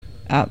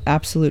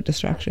absolute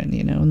destruction,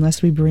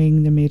 unless we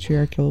bring the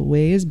matriarchal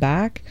ways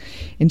back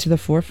into the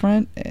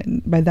forefront.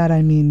 And by that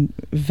I mean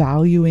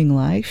valuing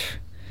life,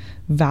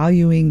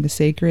 valuing the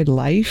sacred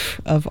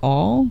life of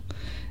all,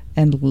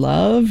 and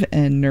love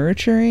and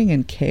nurturing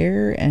and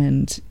care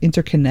and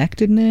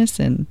interconnectedness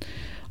and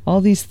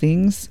all these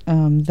things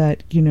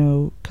that,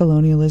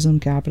 colonialism,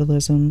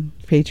 capitalism,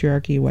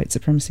 patriarchy, white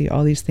supremacy,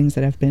 all these things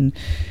that have been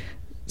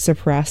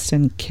suppressed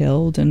and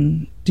killed.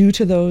 And due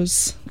to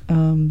those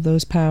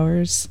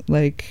powers,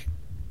 like,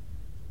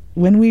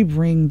 when we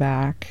bring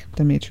back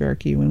the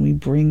matriarchy, when we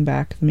bring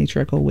back the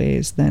matriarchal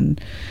ways, then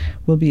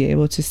we'll be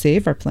able to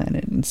save our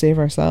planet and save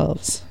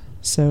ourselves.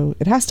 So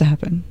it has to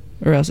happen,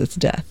 or else it's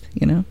death,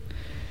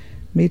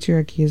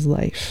 Matriarchy is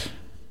life.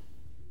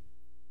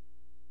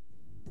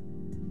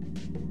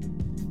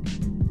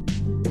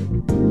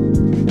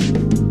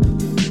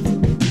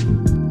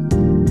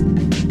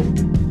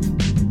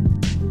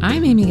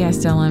 I'm Amy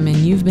Gastelum, and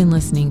you've been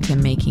listening to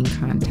Making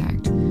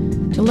Contact.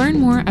 To learn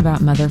more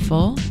about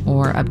Motherful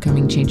or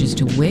upcoming changes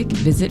to WIC,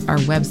 visit our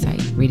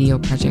website,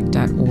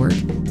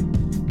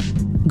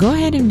 radioproject.org. Go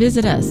ahead and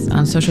visit us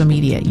on social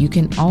media. You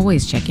can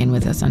always check in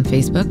with us on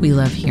Facebook. We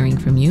love hearing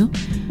from you.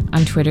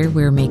 On Twitter,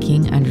 we're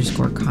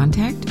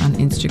making_contact. On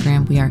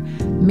Instagram, we are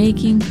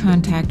Making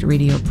Contact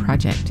Radio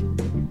Project.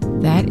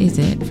 That is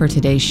it for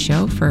today's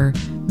show for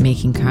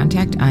Making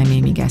Contact. I'm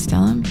Amy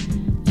Gastelum.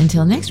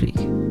 Until next week.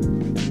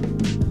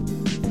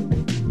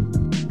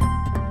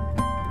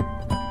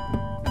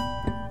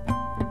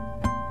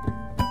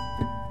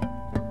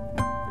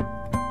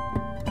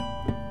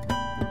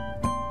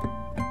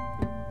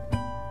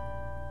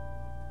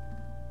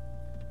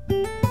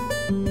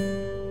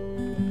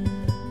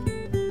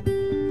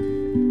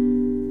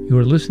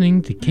 You're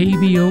listening to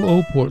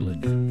KBOO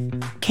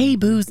Portland.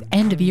 KBOO's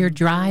end-of-year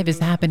drive is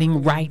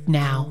happening right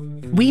now.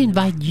 We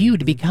invite you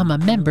to become a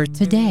member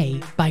today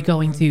by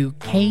going to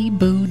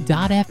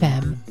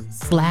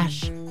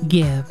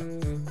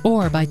kboo.fm/give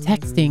or by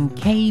texting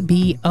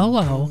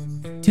KBOO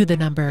to the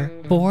number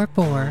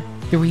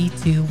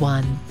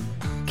 44321.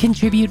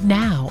 Contribute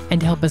now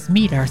and help us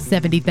meet our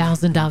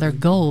 $70,000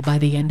 goal by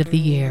the end of the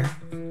year.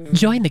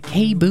 Join the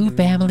KBOO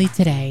family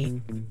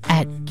today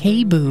at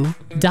kboo.fm/give.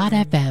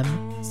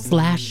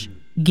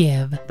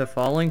 The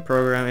following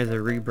program is a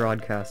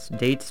rebroadcast.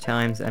 Dates,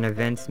 times, and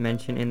events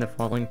mentioned in the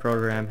following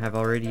program have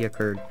already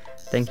occurred.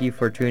 Thank you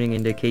for tuning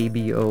into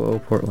KBOO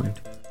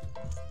Portland.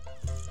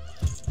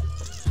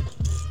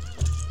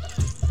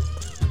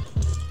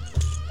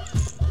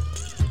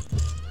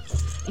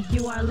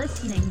 You are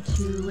listening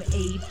to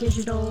a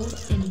digital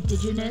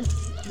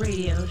indigenous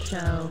radio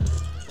show.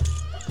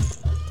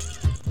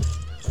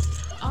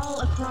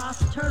 All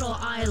across Turtle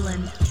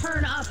Island,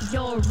 turn up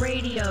your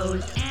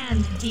radios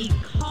and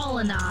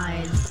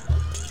decolonize.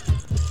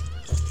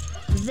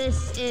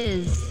 This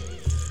is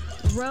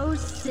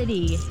Rose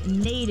City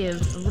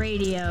Native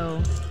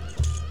Radio.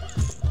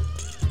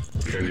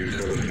 Can you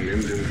tell us the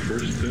Indian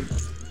first then?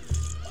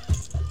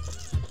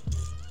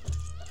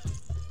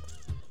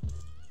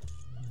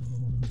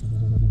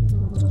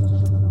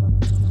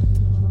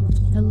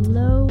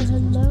 Hello,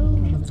 hello.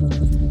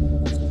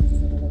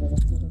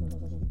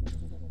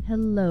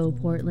 Hello,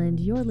 Portland.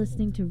 You're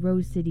listening to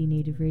Rose City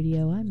Native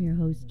Radio. I'm your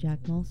host,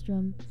 Jack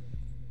Malmstrom.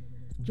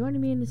 Joining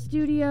me in the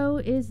studio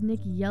is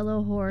Nick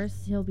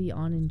Yellowhorse. He'll be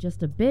on in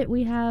just a bit.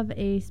 We have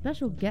a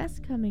special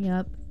guest coming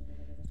up,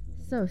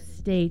 so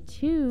stay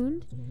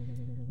tuned.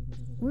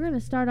 We're going to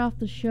start off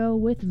the show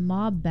with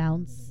Mob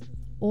Bounce,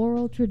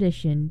 Oral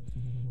Tradition,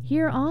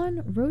 here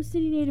on Rose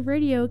City Native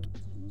Radio.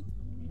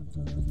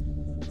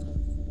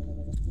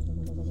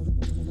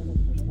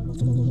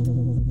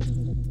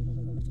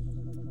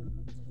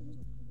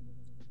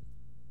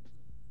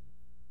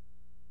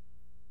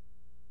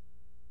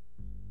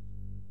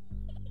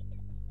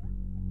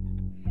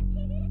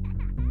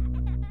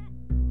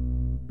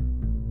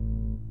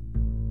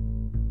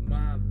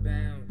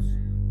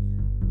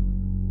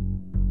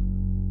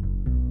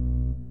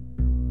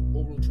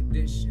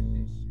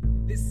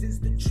 This is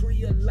the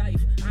tree of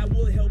life. I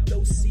will help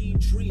those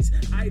seed trees.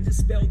 I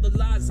dispel the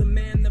lies of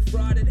man, the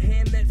frauded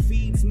hand that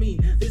feeds me.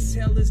 This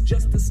hell is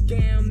just a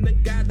scam. The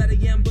God that I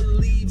am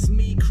believes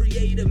me.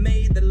 Creator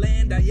made the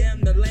land. I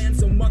am the land,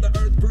 so Mother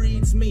Earth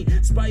breeds me.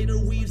 Spider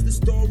weaves the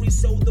story,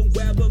 so the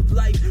web of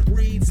life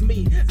reads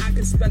me. I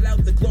can spell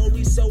out the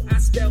glory, so I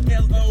spell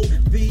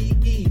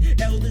L-O-V-E.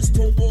 Elders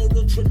told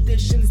oral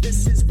traditions.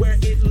 This is where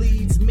it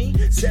leads me.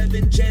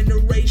 7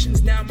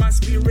 generations, now my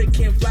spirit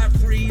can fly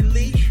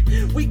freely.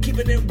 We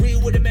keeping it real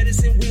with a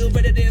medicine wheel,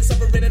 better than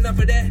suffering enough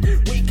of that.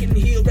 We can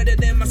heal better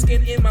than my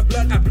skin in my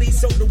blood. I bleed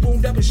so the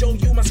wound up and show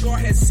you my scar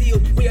has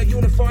sealed. We are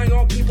unifying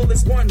all people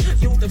as one.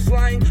 Youth of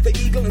flying, the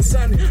eagle and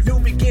sun. New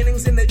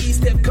beginnings in the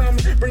east have come.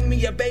 Bring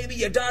me a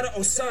baby, a daughter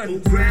or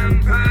son. Oh,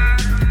 Grandpa,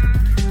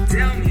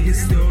 tell me your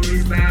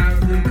stories about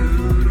the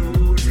good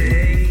old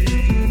days.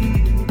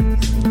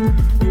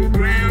 Oh,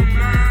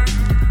 Grandma,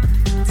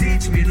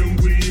 teach me to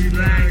read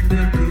like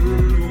the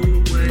good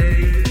old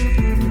ways.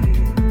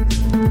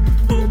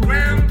 Oh,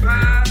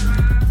 Grandpa,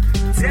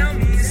 tell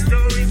me your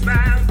stories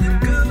about the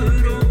good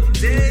old days.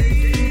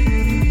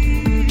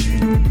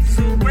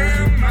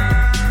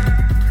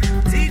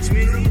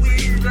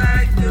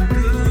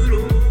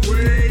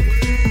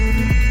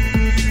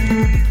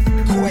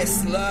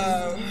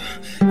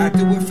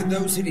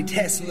 they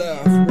test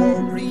love.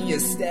 Warrior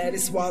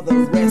status while the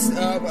rest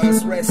of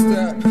us rest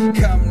up.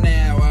 Come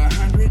now,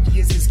 100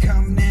 years has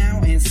come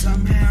now, and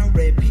somehow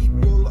red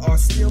people are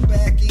still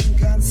backing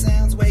gun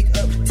sounds. Wake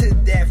up to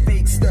that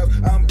fake stuff.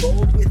 I'm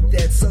bold with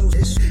that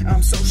social.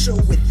 I'm social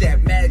with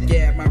that mad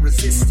gab. My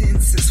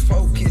resistance is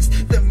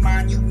focused. The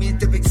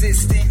monument of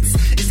existence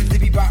isn't to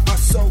be by our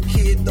soul,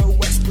 kid. The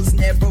West was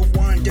never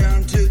one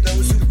done to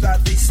those who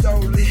thought they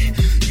stole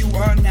it. You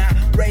are not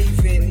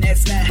Raven.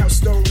 That's not how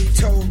story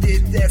told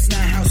it. That's not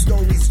how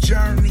stories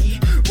journey.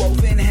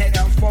 Woven had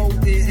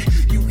unfolded.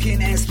 You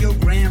can ask your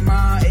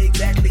grandma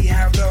exactly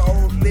how the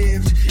old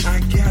lived. I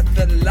got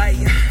the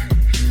light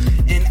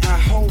and I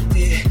hold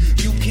it.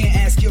 You can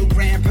ask your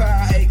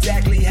grandpa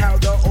exactly how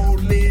the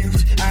old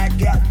lived. I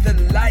got the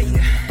light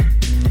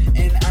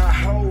and I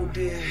hold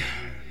it.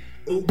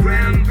 Oh,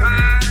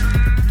 Grandpa,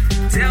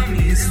 tell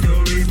me a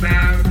story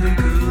about the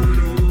good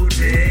old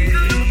days.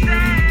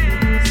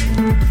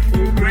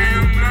 Oh,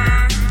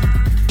 Grandma,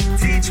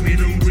 teach me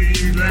the way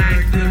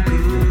like the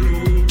good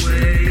old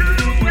way.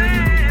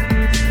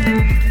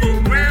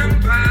 Oh,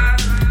 Grandpa,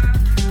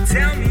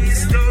 tell me a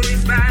story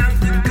about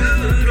the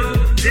good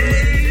old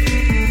days.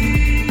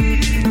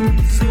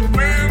 So,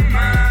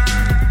 Grandma,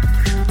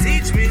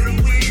 teach me the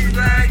way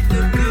like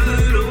the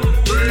good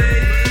old way.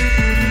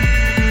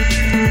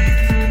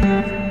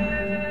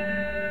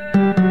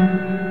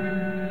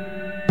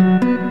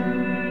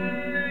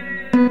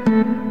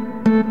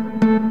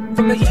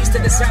 From the east to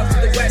the south to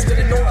the west to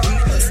the north. From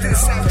the east to the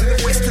south to the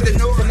west to the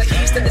north. From the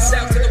east to the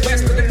south to the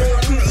west to the north.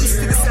 From the east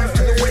to the south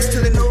to the west to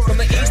the north. From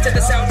the east to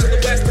the south to the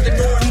west to the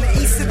north. From the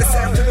east to the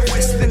south to the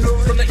west to the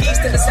north. From the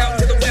east to the south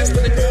to the west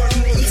to the north.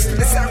 From the east to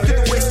the south to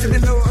the west to the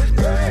north.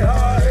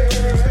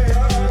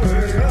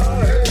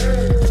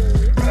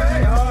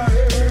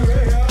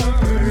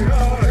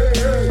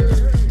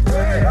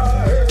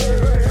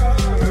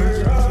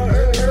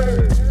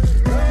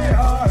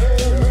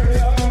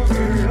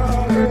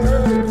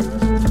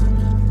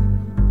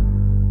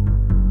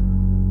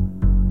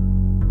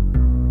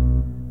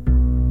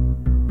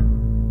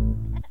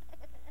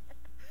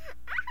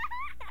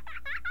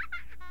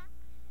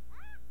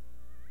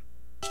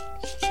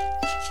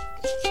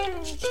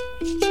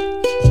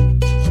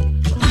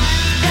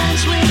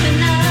 Dance with the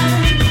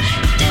nun,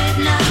 did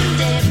none,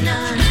 did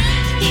none.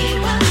 He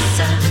was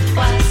a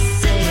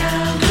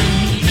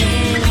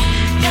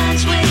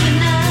dance with the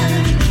nun,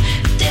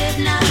 did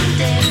none,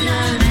 did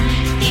none.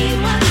 He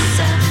was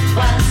a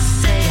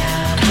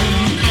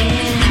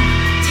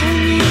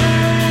turn the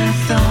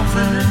earth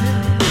over,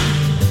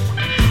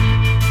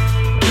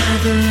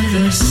 gather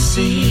the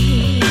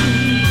sea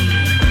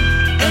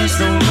as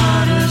the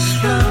waters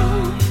flow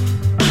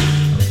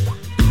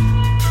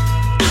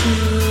to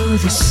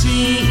the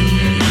sea,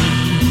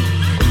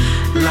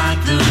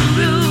 like the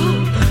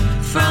root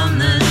from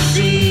the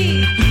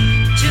sea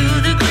to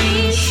the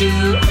green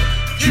shoot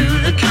through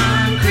the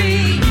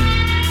concrete.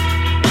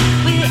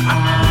 We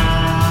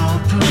all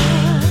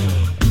push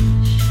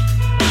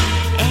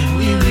and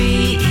we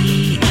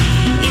reach.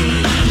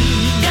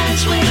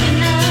 Dance with the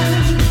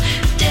nun,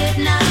 did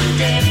none,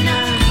 did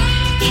none.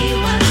 He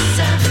was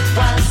a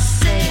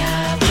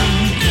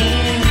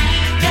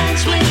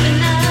dance with the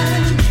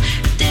nun,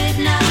 did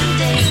none,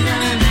 did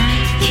none.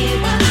 He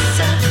was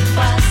a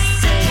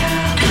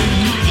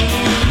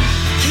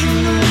in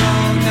the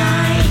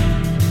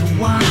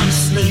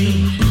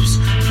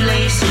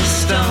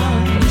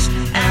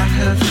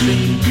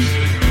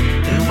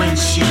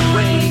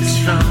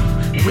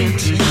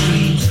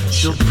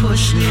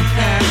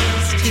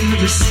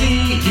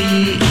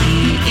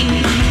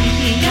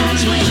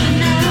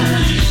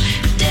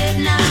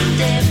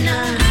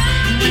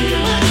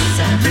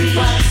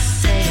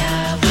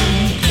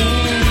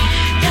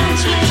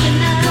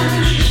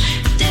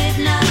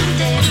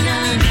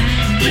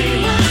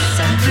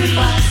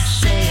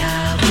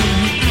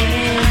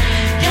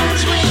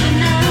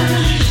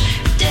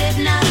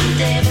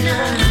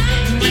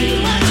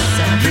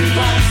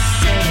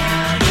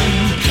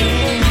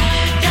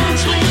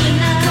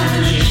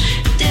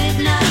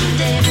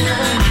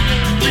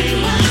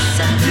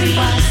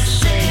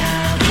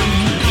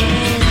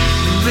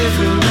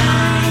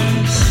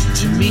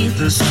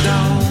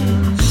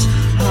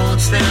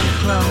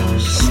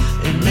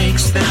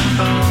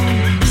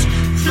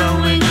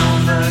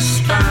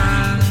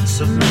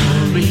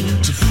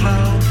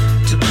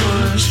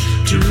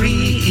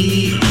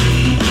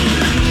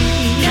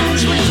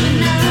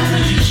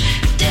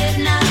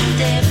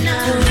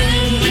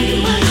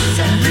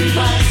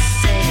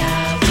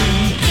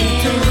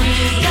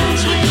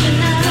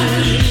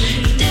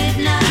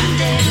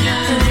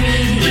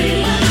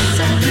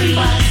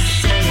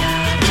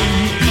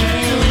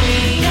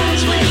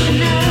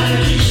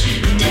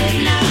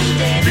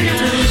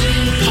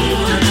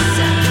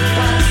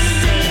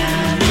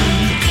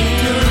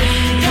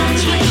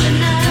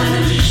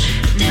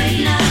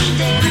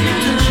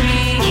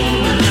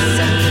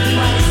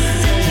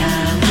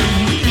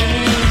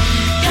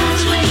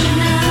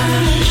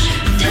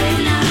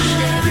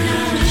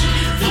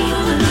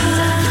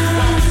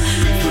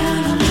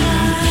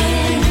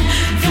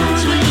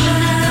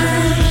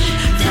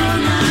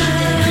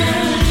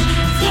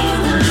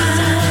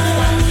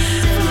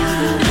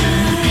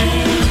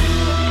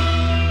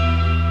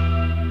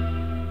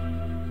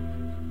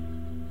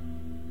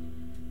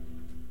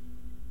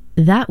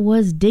That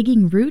was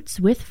Digging Roots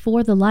with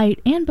For the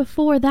Light, and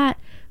before that,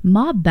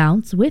 Mob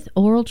Bounce with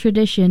Oral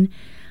Tradition.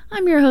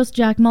 I'm your host,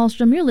 Jack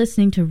Malmstrom. You're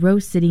listening to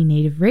Rose City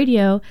Native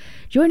Radio.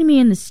 Joining me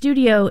in the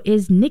studio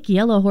is Nick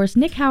Yellowhorse.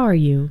 Nick, how are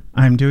you?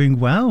 I'm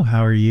doing well.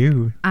 How are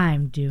you?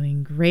 I'm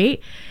doing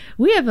great.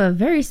 We have a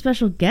very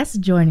special guest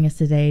joining us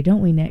today,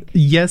 don't we, Nick?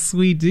 Yes,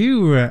 we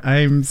do.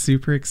 I'm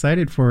super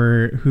excited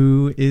for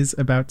who is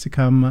about to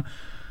come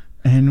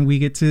and we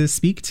get to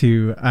speak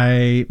to.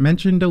 I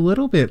mentioned a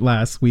little bit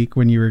last week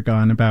when you were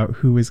gone about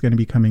who was going to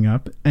be coming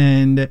up.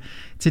 And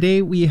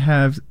today we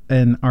have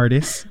an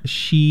artist.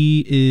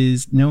 She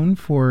is known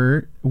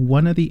for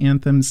one of the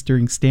anthems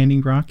during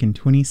Standing Rock in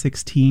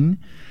 2016,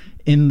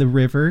 In the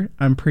River.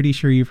 I'm pretty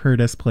sure you've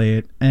heard us play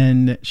it.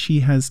 And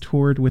she has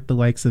toured with the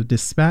likes of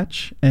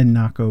Dispatch and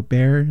Nako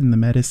Bear and the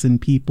Medicine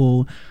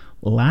People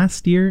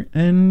last year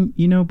and,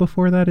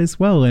 before that as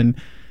well. And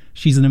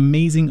she's an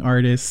amazing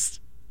artist,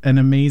 an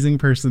amazing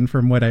person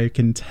from what I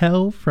can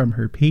tell from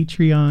her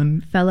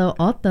Patreon. Fellow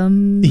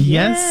Autumn.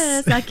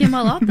 Yes.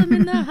 Akimal Autumn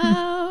in the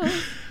house.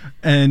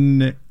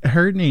 And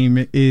her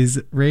name is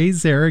Ray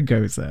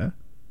Zaragoza.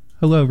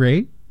 Hello,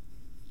 Ray.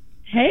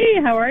 Hey,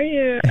 how are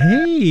you?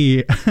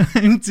 Hey,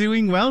 I'm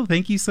doing well.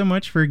 Thank you so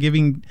much for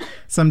giving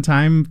some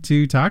time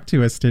to talk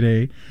to us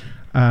today.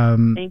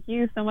 Thank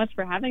you so much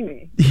for having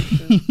me.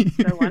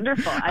 It's so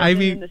wonderful. I've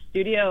been in the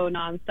studio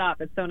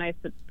nonstop. It's so nice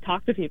to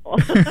talk to people.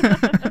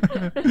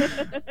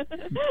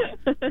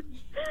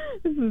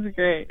 This is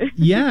great.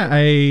 Yeah,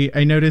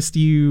 I noticed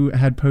you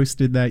had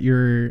posted that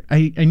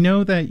I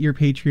know that your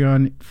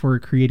Patreon for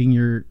creating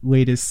your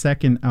latest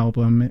second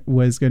album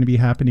was going to be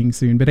happening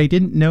soon, but I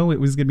didn't know it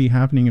was going to be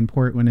happening in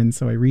Portland, and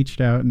so I reached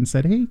out and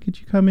said, hey, could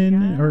you come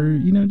in or,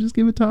 just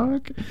give a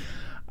talk?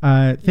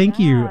 Thank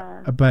you.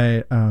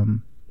 But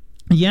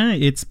yeah,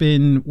 it's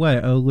been,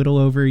 a little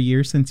over a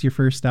year since your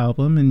first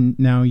album, and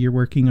now you're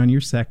working on your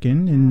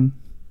second. And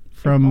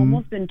it's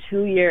almost been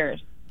 2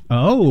 years.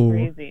 Oh.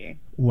 Crazy.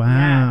 Wow.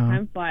 Yeah,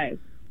 time flies.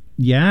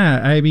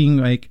 Yeah, I mean,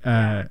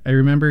 I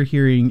remember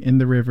hearing In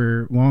the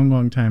River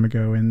long time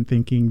ago and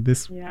thinking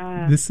this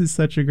is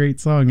such a great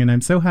song. And I'm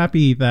so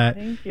happy that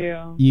Thank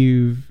you.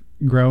 You've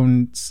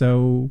grown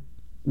so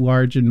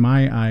large in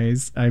my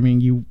eyes. I mean,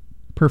 you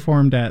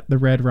performed at the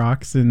Red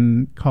Rocks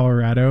in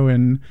Colorado,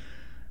 and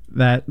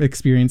that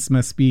experience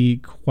must be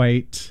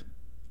quite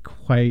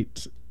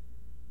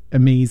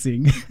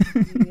amazing.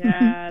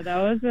 Yeah, that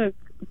was it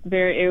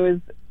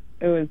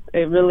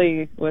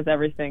really was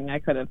everything I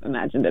could have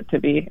imagined it to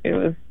be. It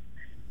was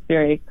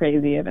very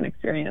crazy of an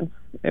experience.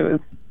 It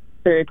was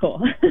very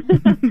cool.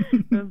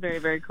 It was very,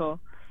 very cool.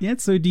 Yeah,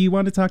 so do you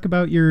want to talk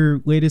about your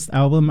latest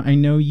album? I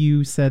know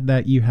you said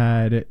that you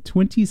had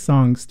 20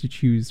 songs to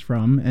choose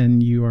from,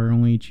 and you are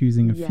only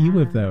choosing a few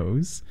of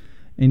those.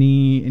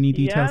 Any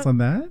details on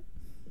that?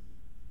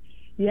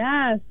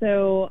 Yeah,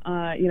 so,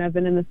 I've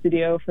been in the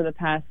studio for the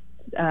past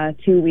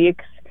 2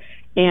 weeks,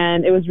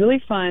 and it was really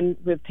fun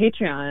with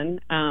Patreon.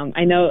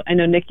 I know,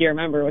 Nick, you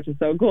remember, which is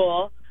so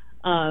cool.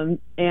 I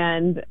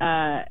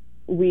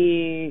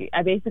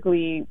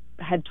basically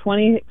had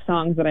 20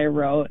 songs that I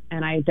wrote,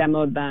 and I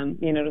demoed them,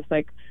 just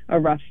like a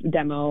rough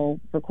demo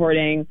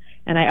recording,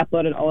 and I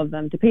uploaded all of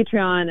them to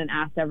Patreon and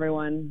asked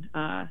everyone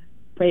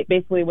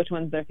basically which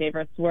ones their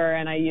favorites were,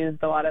 and I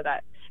used a lot of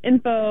that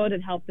info to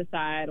help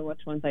decide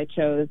which ones I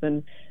chose.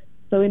 And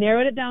so we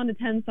narrowed it down to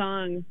 10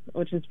 songs,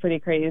 which is pretty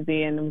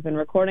crazy, and we've been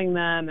recording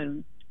them.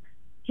 And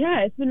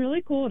yeah, it's been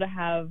really cool to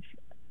have,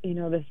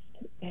 this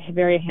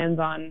very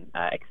hands-on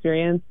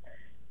experience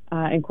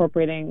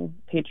incorporating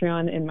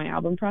Patreon in my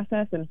album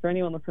process. And for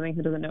anyone listening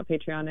who doesn't know what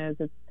Patreon is,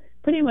 it's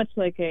pretty much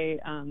like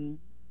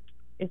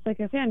it's like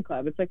a fan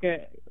club. It's like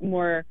a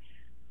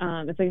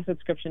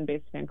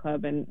subscription-based fan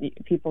club, and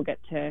people get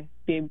to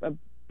be a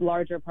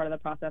larger part of the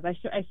process.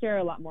 I share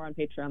a lot more on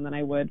Patreon than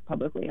I would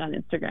publicly on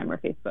Instagram or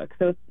Facebook.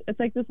 So it's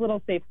like this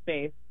little safe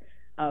space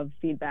of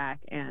feedback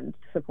and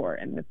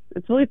support, and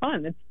it's really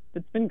fun.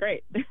 It's been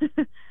great.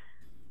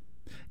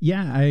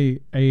 Yeah,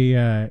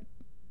 I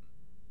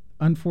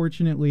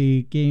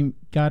unfortunately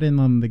got in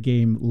on the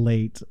game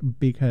late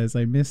because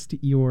I missed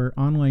your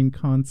online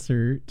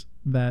concert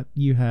that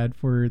you had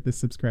for the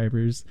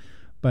subscribers,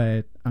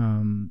 but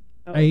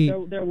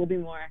there will be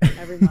more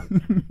every month.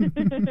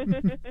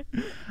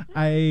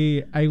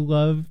 I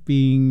love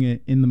being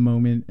in the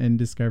moment and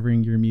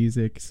discovering your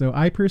music. So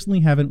I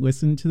personally haven't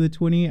listened to the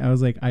 20. I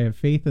was like, I have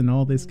faith in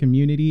all this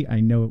community. I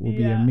know it will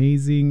be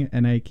amazing,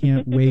 and I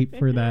can't wait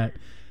for that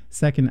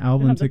second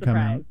album to come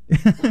out.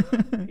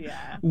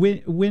 Yeah.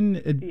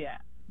 When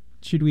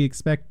should we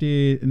expect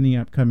it? In the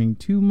upcoming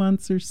 2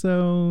 months or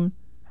so?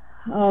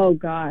 Oh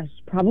gosh,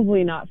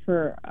 probably not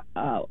for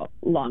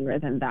longer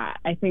than that.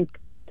 I think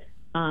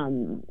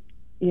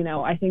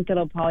I think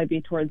it'll probably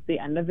be towards the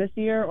end of this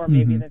year, or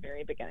maybe the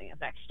very beginning of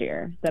next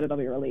year that it'll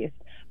be released.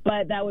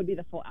 But that would be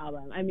the full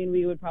album. I mean,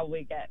 we would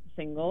probably get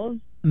singles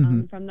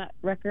from that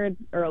record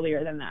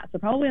earlier than that. So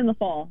probably in the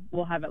fall,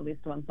 we'll have at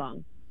least one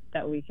song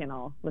that we can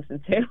all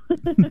listen to.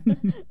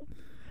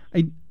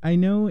 I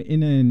know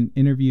in an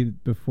interview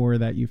before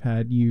that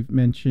you've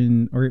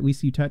mentioned, or at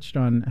least you touched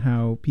on,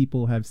 how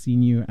people have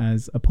seen you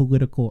as a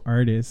political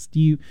artist.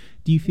 Do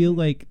you feel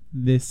like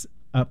this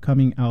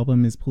upcoming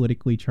album is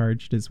politically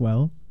charged as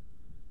well?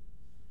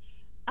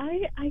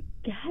 I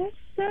guess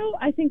so.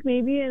 I think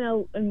maybe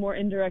in a more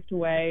indirect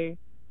way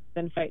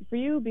than Fight for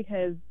You,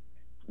 because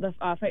the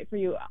Fight for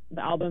You,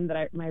 the album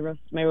that my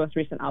most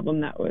recent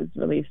album that was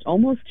released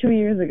almost 2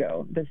 years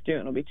ago, this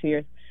June will be 2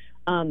 years,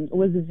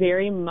 was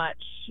very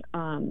much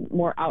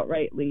more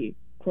outrightly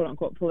quote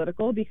unquote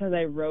political, because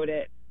I wrote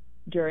it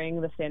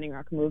during the Standing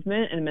Rock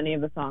movement, and many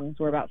of the songs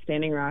were about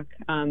Standing Rock.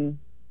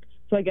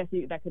 So I guess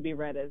that could be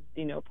read as,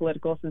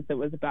 political, since it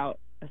was about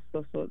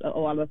a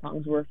lot of the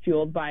songs were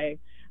fueled by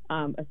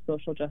a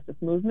social justice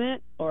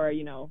movement, or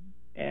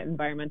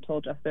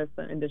environmental justice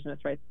and indigenous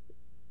rights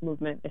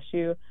movement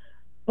issue.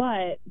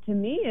 But to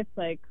me, it's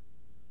like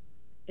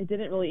it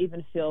didn't really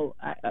even feel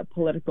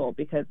political,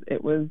 because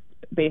it was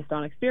based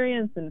on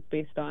experience, and it's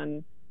based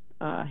on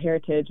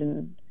heritage,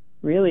 and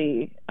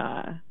really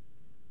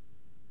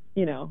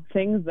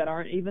things that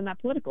aren't even that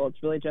political.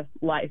 It's really just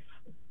life.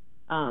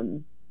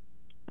 And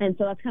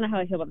so that's kind of how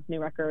I feel about this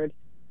new record.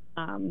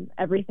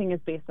 Everything is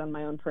based on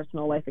my own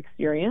personal life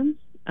experience,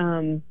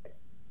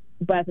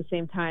 but at the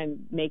same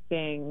time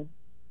making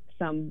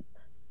some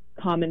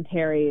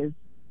commentaries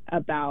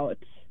about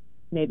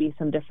maybe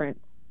some different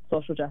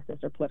social justice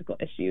or political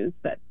issues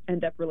that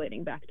end up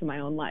relating back to my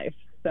own life.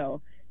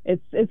 So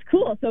it's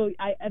cool. So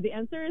the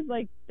answer is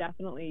like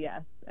definitely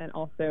yes, and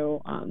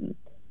also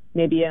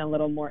maybe in a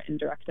little more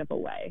indirect of a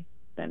way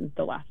than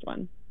the last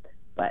one,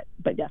 but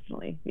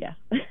definitely yes.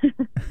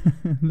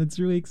 That's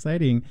really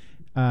exciting.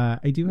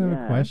 I do have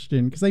a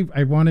question, because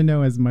I want to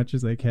know as much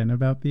as I can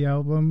about the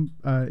album.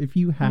 If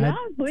you had,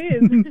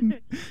 please.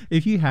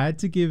 If you had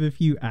to give a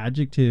few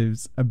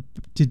adjectives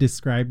to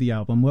describe the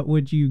album, what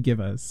would you give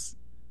us?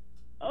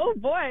 Oh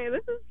boy,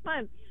 this is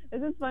fun.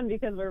 This is fun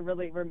because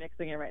we're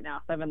mixing it right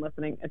now. So I've been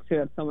listening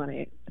to it so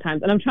many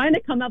times, and I'm trying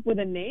to come up with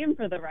a name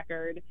for the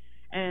record.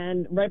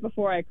 And right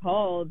before I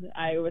called,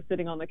 I was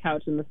sitting on the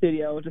couch in the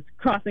studio, just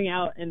crossing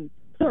out and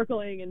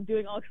circling and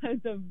doing all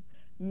kinds of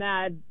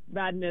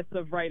madness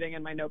of writing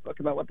in my notebook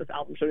about what this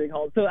album should be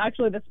called. So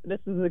actually this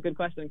is a good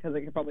question, because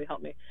it could probably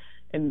help me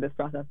in this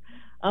process.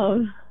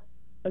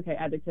 Okay,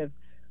 adjective.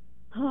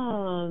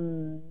 I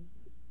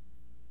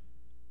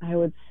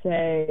would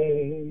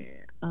say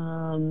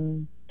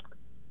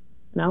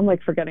now I'm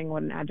like forgetting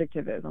what an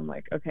adjective is. I'm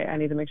like, okay, I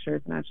need to make sure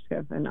it's an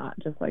adjective and not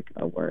just like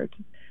a word.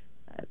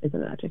 Is it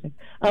an adjective?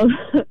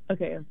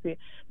 Okay, let's see.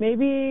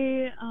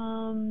 Maybe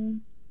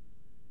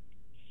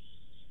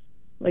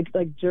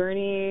like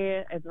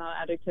journey is not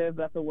an adjective,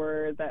 that's a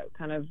word that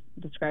kind of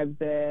describes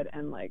it.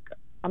 And like,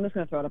 I'm just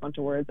gonna throw out a bunch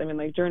of words. I mean,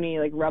 like journey,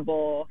 like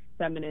rebel,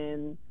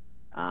 feminine,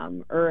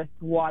 earth,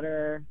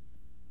 water,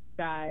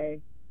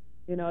 sky,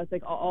 it's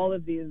like all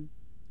of these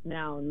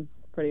nouns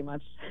pretty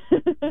much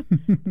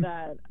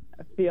that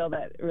I feel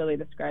that really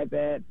describe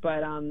it.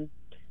 But I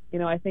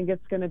think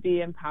it's going to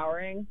be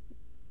empowering.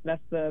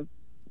 That's the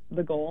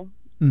goal.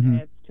 Mm-hmm.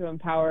 It's to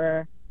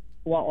empower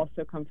while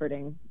also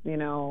comforting,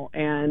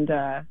 and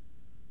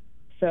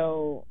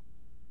so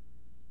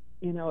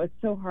it's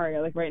so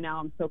hard. Like right now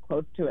I'm so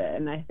close to it,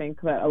 and I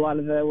think that a lot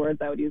of the words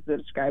I would use to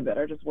describe it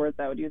are just words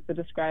I would use to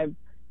describe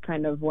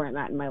kind of where I'm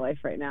at in my life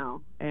right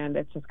now. And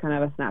it's just kind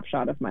of a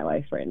snapshot of my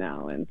life right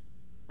now, and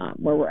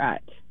where we're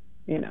at,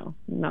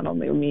 not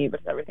only me,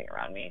 but everything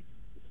around me.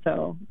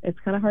 So it's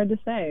kind of hard to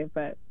say,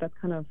 but that's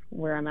kind of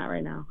where I'm at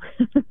right now.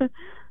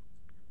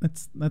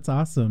 That's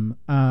awesome.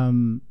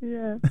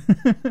 Yeah.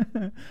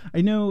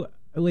 I know,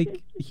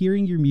 like,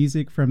 hearing your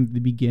music from the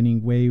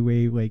beginning, way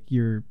like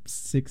your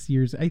 6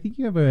 years, I think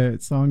you have a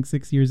song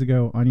 6 years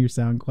ago on your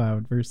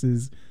SoundCloud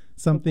versus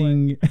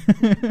something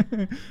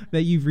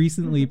that you've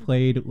recently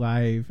played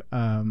live.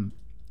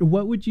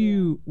 How would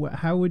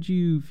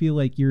you feel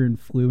like your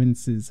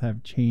influences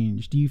have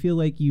changed? Do you feel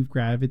like you've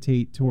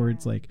gravitate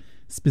towards like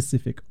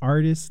specific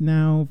artists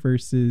now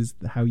versus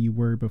how you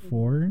were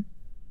before?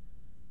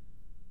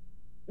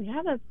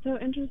 Yeah, that's so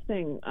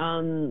interesting.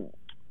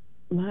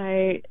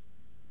 My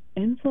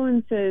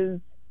influences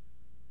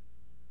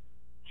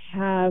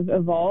have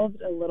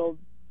evolved a little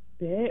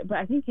bit, but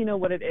I think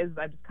what it is,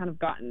 I've just kind of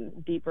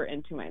gotten deeper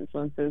into my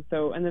influences.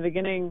 So in the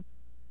beginning,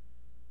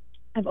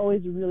 I've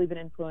always really been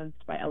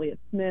influenced by Elliott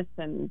Smith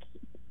and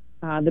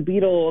the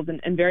Beatles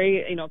and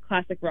very,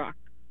 classic rock,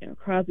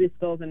 Crosby,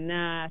 Stills and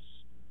Nash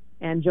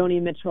and Joni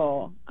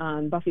Mitchell,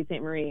 Buffy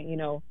St. Marie,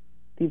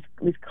 these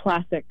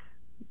classic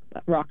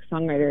rock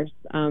songwriters.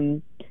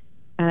 And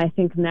I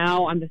think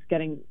now I'm just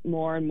getting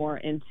more and more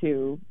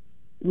into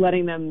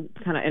letting them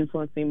kind of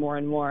influence me more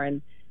and more,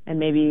 and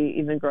maybe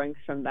even growing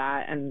from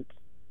that. And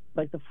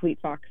like the Fleet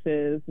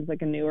Foxes is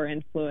like a newer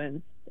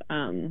influence.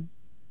 And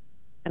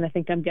I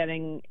think I'm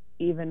getting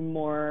even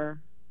more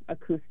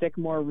acoustic,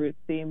 more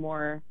rootsy,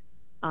 more,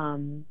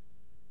 more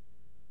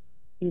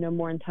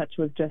in touch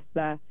with just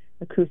the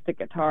acoustic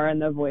guitar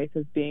and the voice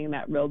as being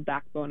that real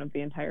backbone of the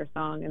entire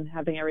song, and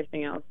having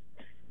everything else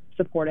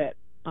support it.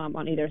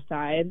 on either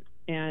side,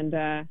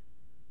 and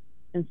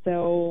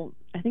so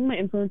I think my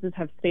influences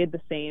have stayed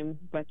the same,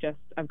 but just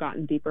I've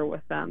gotten deeper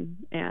with them,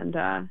 and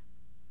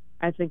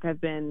I think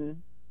I've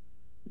been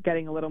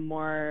getting a little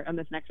more on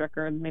this next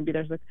record. Maybe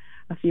there's a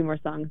few more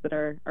songs that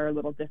are a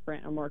little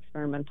different or more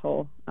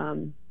experimental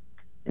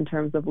in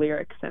terms of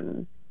lyrics,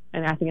 and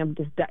I think I'm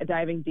just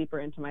diving deeper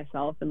into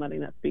myself and letting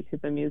that speak to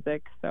the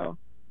music. So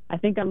I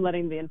think I'm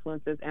letting the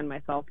influences and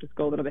myself just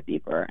go a little bit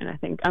deeper,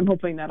 and I'm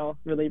hoping that'll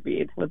really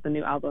read with the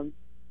new album.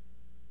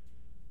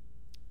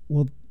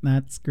 Well,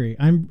 that's great.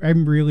 I'm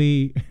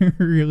really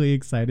really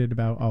excited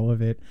about all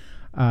of it,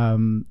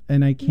 and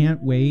I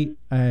can't wait.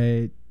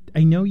 I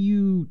know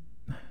you.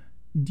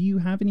 Do you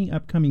have any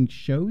upcoming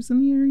shows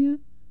in the area?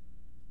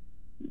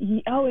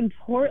 Oh, in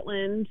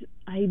Portland,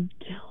 I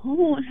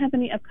don't have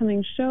any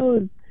upcoming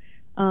shows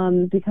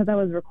because I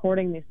was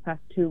recording these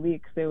past 2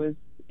 weeks. It was,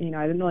 I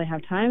didn't really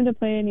have time to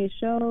play any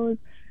shows,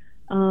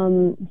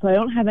 so I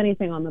don't have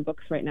anything on the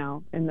books right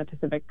now in the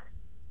Pacific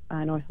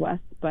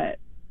Northwest. But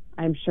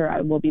I'm sure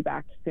I will be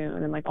back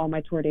soon, and all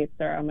my tour dates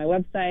are on my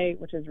website,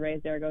 which is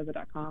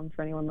rayzaragoza.com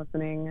for anyone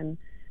listening. And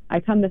I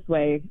come this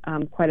way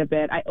quite a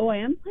bit. I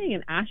am playing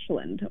in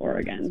Ashland,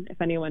 Oregon.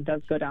 If anyone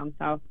does go down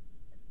south,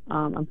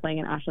 I'm playing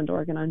in Ashland,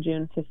 Oregon on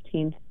June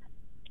 15th.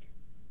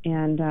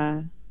 And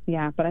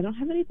but I don't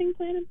have anything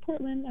planned in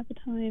Portland at the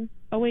time.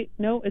 Oh wait,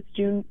 no, it's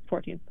June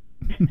 14th,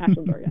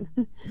 Ashland, Oregon.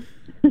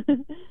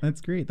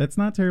 That's great. That's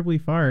not terribly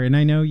far. And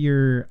I know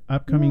you're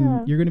upcoming.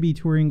 Yeah. You're going to be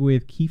touring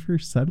with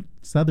Kiefer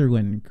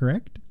Sutherland,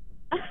 correct?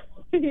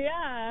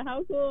 Yeah,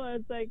 how cool.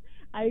 It's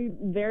I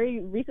very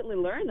recently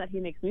learned that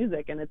he makes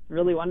music, and it's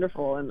really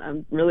wonderful, and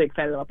I'm really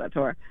excited about that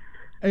tour.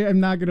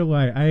 I'm not gonna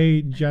lie,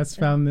 I just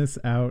found this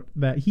out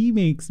that he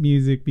makes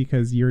music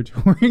because you're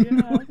touring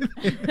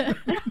with him.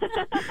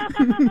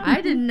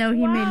 I didn't know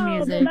he made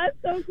music. That's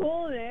so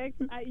cool, Nick.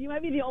 You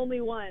might be the only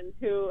one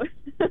who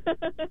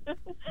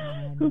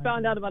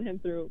found out about him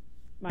through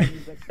my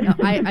music. No,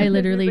 I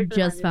literally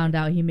just found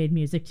out he made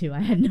music too. I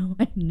had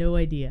no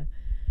idea.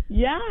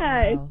 Yeah,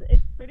 wow.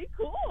 It's pretty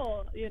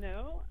cool,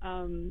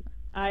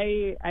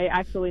 I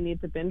actually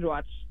need to binge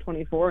watch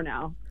 24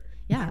 now.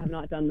 Yeah, I've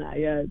not done that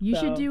yet. You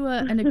should do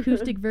an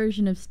acoustic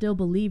version of Still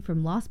Believe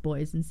from Lost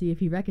Boys and see if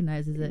he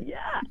recognizes it.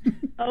 Yeah.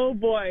 Oh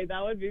boy,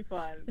 that would be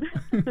fun.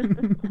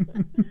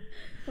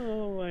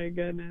 Oh my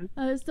goodness.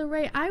 So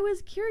Ray, I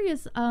was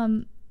curious,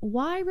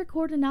 why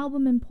record an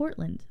album in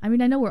Portland? I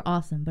mean, I know we're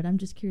awesome, but I'm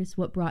just curious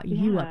what brought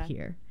you up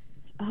here.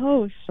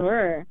 Oh,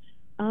 sure.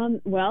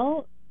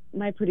 Well,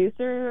 my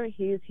producer,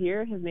 he's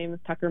here. His name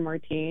is Tucker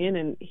Martine,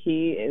 and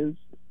he is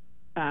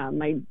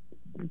my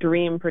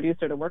dream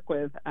producer to work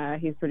with.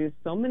 He's produced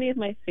so many of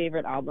my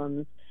favorite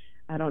albums.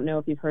 I don't know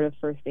if you've heard of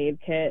First Aid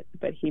Kit,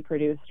 but he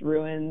produced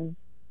Ruins,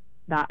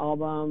 that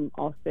album.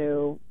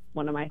 Also,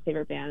 one of my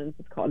favorite bands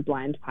is called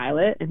Blind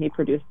Pilot, and he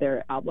produced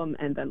their album,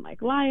 and then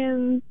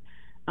Lions.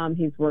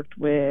 He's worked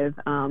with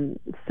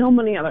so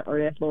many other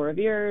artists, Laura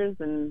Veers,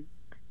 and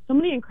so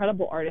many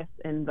incredible artists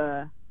in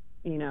the,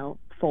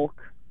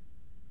 folk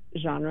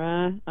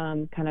genre,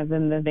 kind of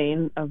in the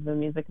vein of the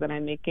music that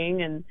I'm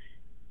making. And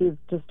he's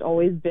just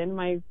always been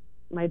my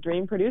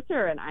dream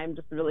producer, and I'm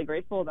just really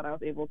grateful that I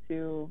was able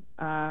to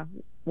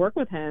work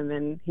with him.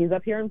 And he's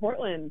up here in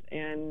Portland,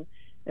 and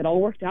it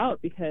all worked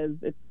out because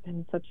it's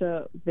been such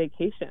a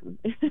vacation.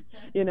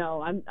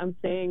 I'm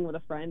staying with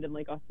a friend in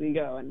Lake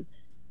Oswego, and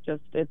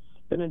just it's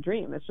been a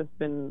dream. It's just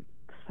been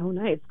so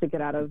nice to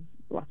get out of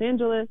Los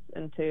Angeles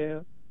and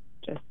to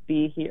just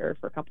be here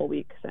for a couple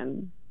weeks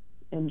and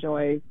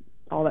enjoy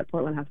all that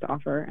Portland has to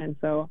offer. And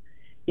so,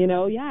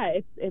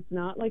 it's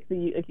not like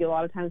a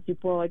lot of times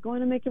people are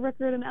going to make a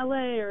record in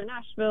LA or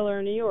Nashville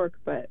or New York,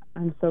 but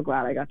I'm so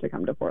glad I got to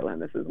come to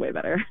Portland. This is way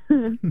better.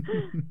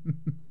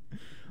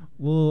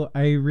 Well,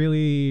 I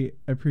really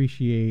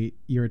appreciate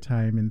your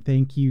time, and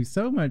thank you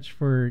so much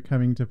for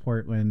coming to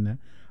Portland.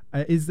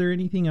 Is there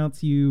anything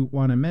else you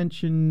want to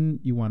mention,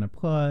 you want to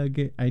plug?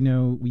 I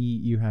know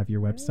you have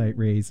your website,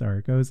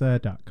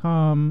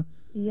 rayzaragoza.com.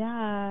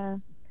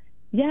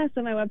 Yeah,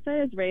 so my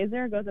website is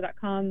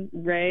rayzaragoza.com.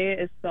 Ray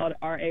is spelled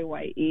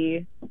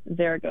R-A-Y-E.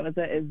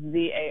 Zaragoza is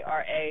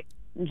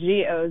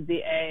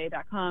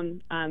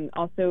Z-A-R-A-G-O-Z-A.com.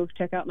 Also,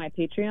 check out my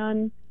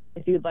Patreon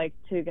if you'd like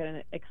to get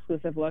an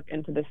exclusive look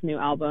into this new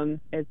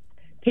album. It's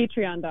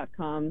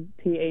patreon.com,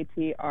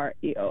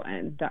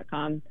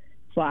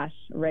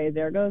 patreon.com/Ray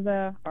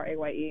Zaragoza,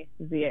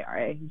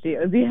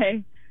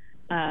 R-A-Y-E-Z-A-R-A-G-O-Z-A.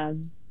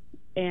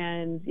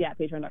 And yeah,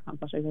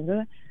 patreon.com/Ray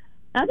Zaragoza.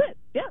 That's it.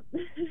 Yep.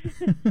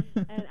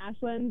 And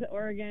Ashland,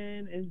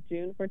 Oregon is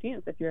June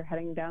 14th if you're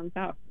heading down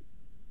south.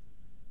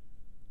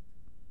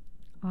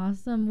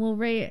 Awesome. Well,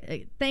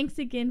 Ray, thanks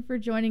again for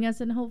joining us,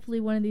 and hopefully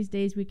one of these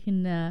days we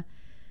can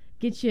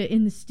get you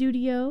in the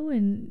studio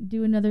and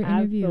do another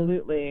interview.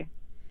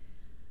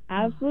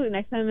 Absolutely.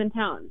 Next time I'm in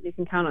town, you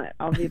can count on it.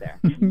 I'll be there.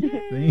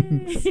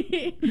 Thanks.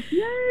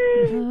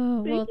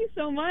 Yay! Thank you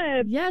so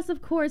much. Yes,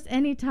 of course.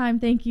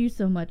 Anytime. Thank you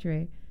so much,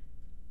 Ray.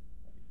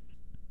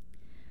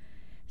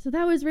 So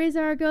that was Ray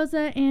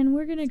Zaragoza, and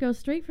we're going to go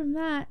straight from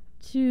that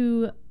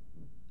to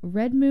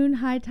Red Moon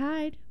High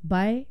Tide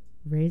by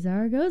Ray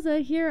Zaragoza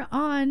here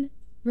on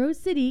Rose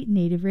City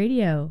Native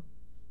Radio.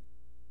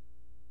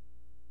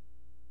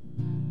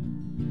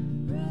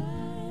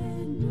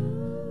 Red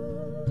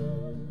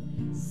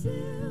moon,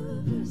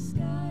 silver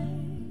sky.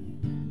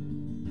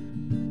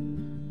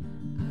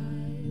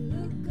 I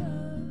look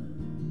up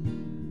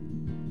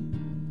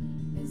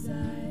as I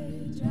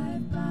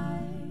drive by.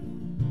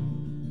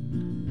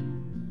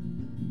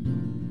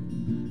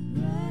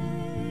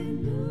 Red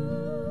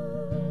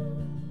moon,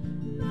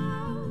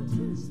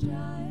 mountains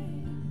dry.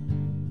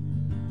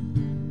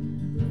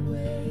 The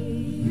way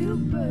you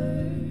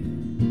burn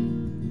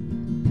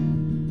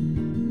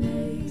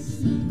makes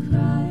me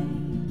cry.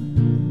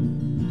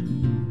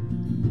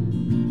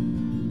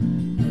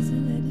 As the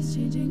land is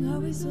changing, are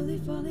we slowly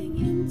falling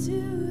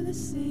into the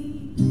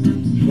sea?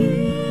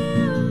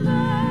 Hear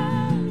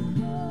my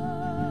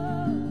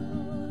call.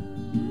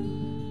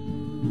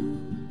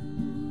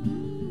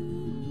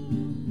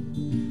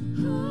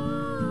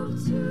 Hope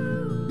to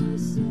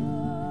us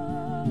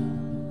all.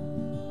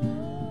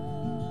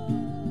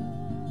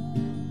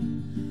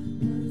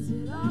 Was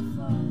it our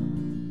fault?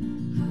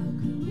 How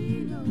could we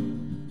know?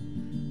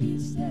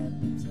 Each step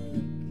we take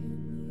in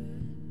the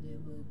end it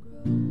will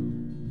grow.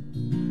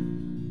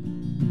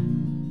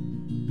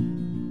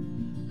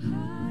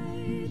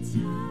 High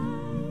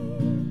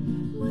tide,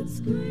 what's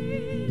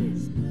green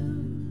is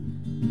blue.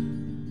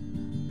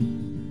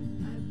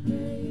 I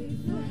pray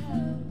for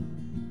help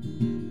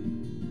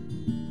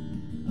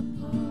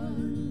upon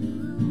the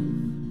roof.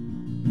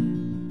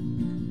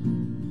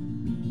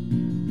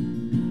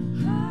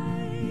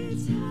 High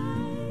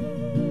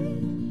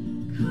tide,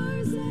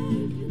 cars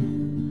and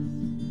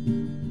canoes.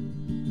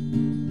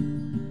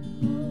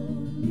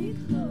 Hold me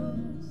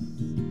close.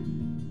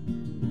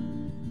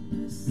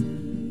 We'll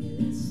see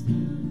this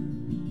through.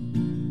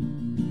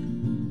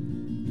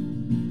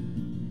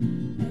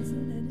 As the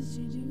land is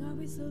changing, are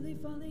we slowly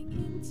falling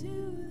into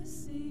the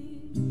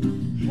sea?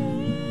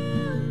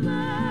 Hear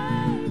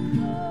my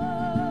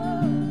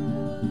call.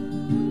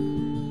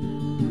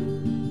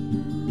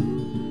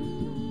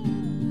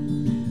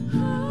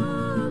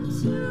 Hope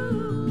to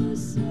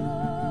us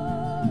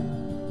all.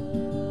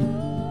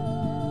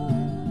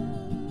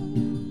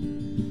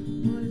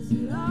 Was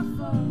it our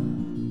fault?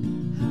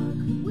 How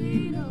could we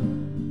know?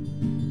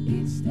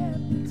 Each step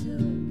we took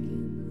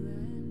in the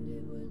land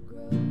it would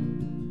grow.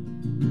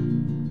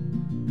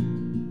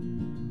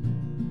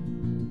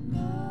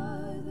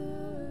 Mother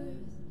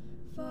Earth,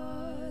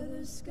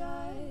 Father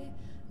Sky,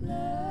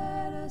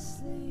 let us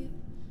sleep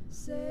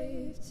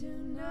safe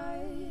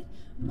tonight.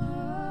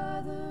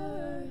 Mother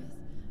Earth,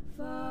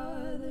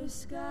 Father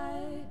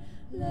Sky,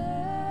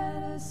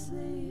 let us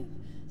sleep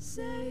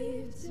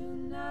safe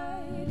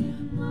tonight.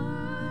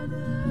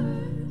 Mother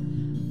Earth,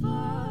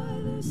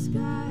 Father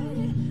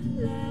Sky,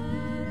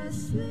 let us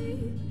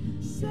sleep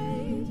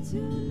safe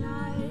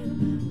tonight.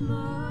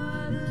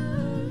 Mother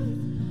Earth,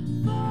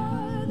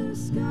 Father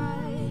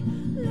Sky,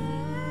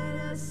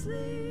 let us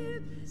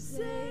sleep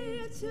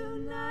safe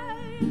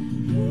tonight.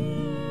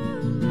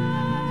 Hear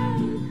my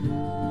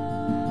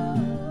call.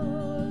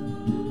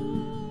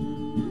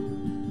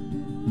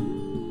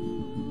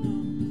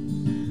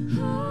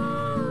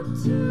 Hope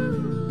to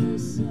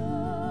us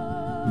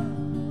all.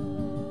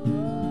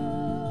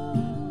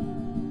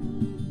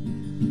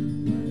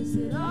 Was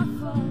it our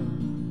fault?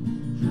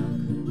 How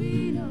could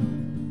we know?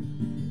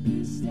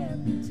 Each step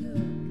we took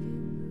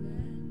in the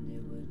land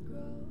it would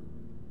grow.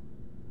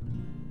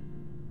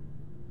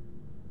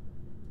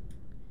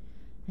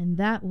 And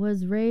that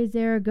was Ray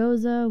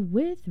Zaragoza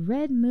with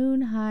Red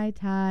Moon High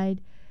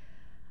Tide.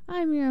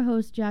 I'm your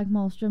host, Jack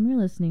Malmstrom. You're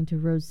listening to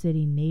Rose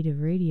City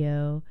Native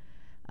Radio.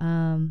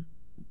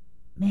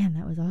 Man,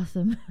 that was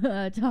awesome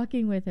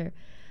talking with her.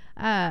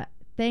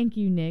 Thank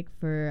you, Nick,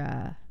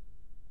 for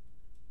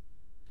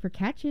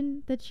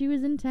catching that she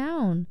was in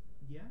town.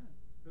 Yeah.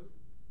 Oh,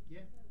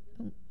 yeah.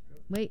 Oh,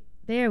 wait,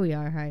 there we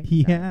are. Hi.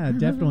 Yeah,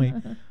 definitely.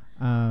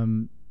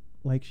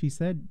 Like she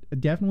said,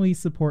 definitely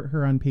support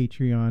her on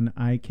Patreon.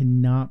 I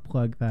cannot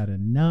plug that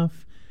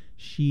enough.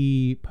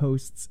 She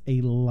posts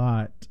a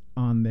lot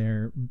on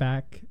there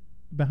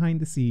behind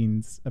the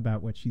scenes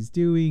about what she's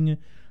doing.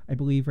 I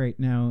believe right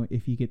now,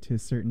 if you get to a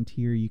certain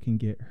tier, you can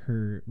get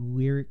her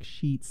lyric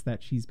sheets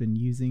that she's been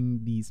using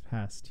these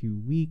past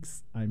 2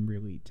 weeks. I'm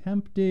really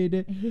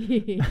tempted.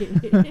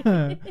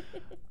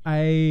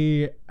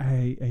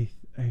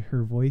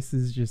 Her voice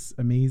is just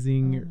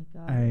amazing.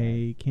 Oh my God,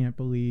 I can't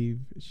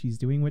believe she's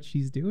doing what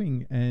she's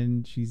doing,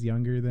 and she's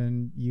younger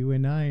than you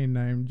and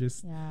I'm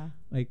just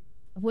like,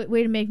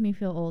 way to make me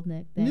feel old,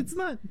 Nick. Thanks. It's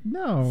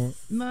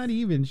not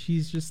even.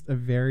 She's just a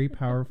very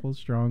powerful,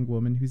 strong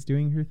woman who's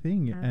doing her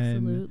thing.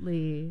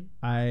 Absolutely. And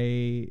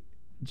I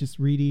just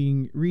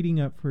reading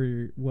up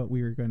for what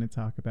we were going to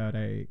talk about.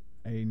 I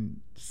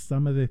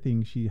some of the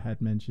things she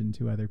had mentioned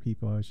to other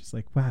people, I was just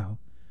like, wow,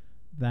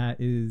 that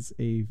is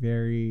a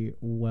very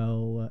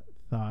well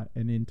thought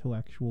and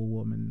intellectual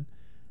woman.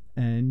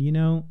 And, you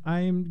know,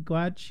 I'm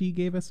glad she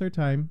gave us her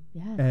time.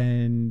 Yes.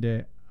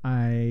 And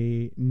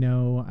I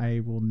know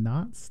I will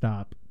not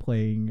stop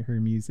playing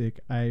her music.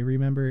 I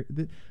remember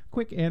the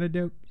quick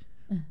anecdote.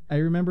 I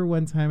remember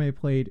one time I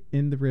played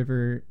In the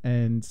River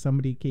and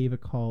somebody gave a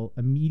call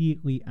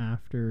immediately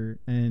after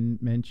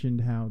and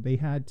mentioned how they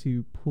had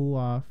to pull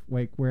off,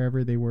 like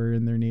wherever they were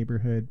in their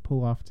neighborhood,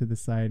 pull off to the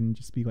side and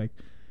just be like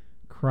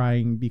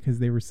crying because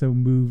they were so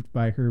moved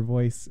by her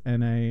voice.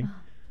 And I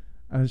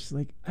was just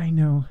like, I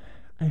know,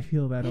 I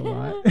feel that a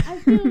lot. I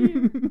feel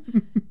you.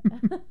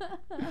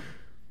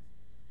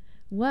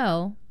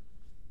 Well,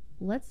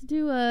 let's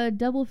do a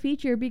double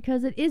feature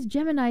because it is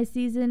Gemini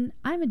season.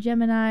 I'm a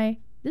Gemini.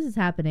 This is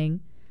happening.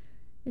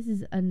 This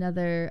is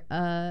another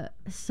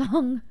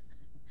song.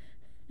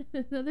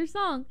 Another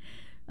song.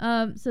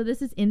 So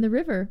this is In the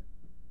River.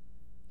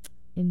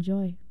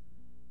 Enjoy.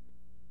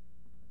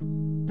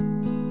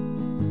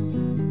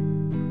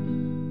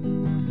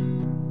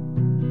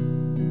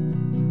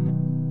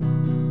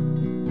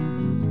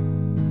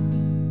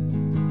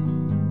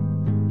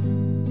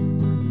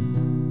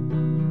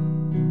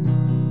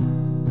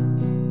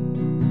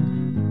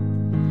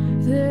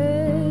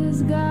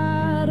 There's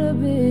gotta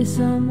be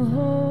some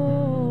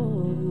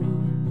hope.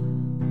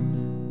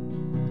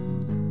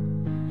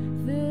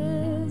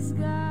 There's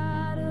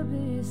gotta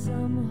be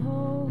some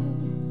hope.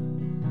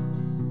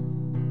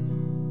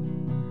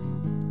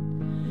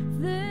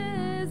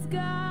 There's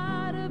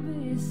gotta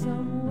be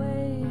some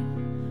way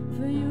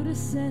for you to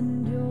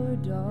send your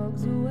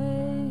dogs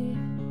away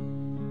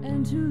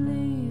and to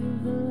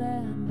leave the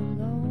land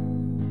alone.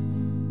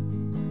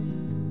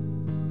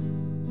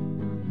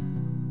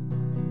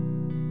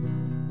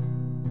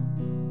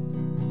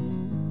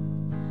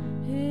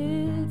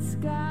 It's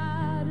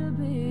gotta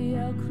be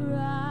a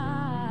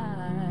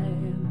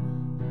crime.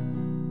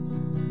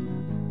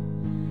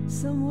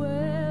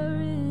 Somewhere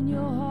in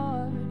your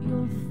heart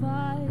you'll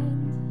find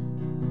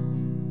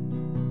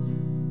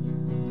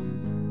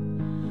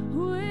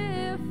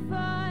we're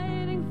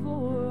fighting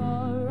for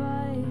our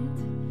right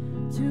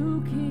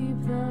to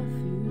keep the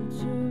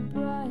future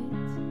bright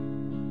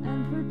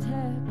and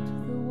protect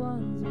the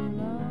ones we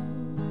love.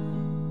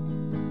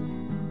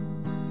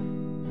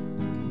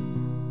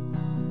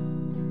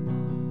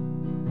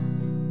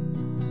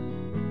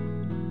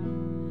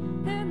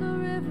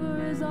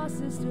 Our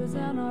sisters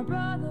and our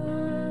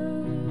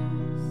brothers,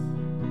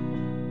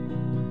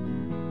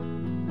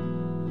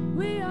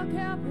 we are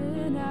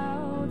camping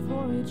out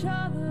for each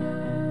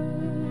other.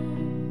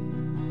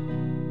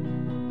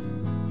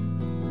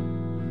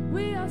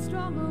 We are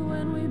stronger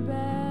when we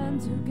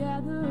band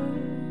together,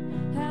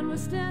 and we're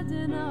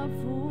standing up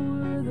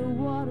for the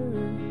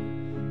water.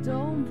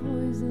 Don't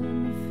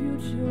poison the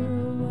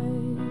future away.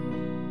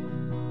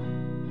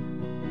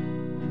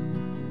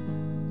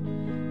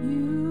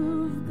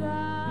 You've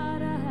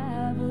got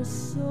a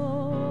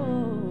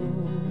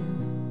soul.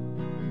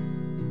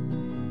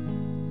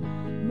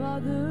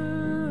 Mother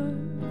Earth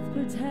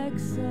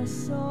protects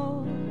us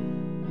all.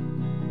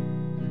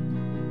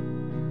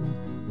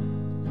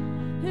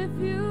 If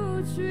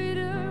you treat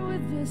her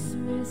with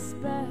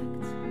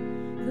disrespect,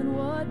 then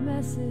what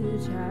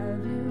message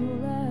have you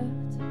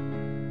left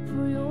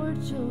for your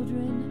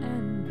children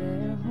and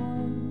their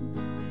home?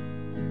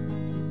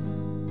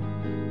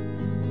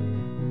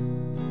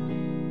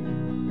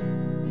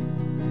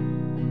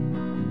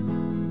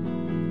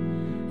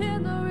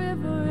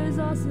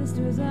 Our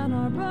sisters and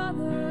our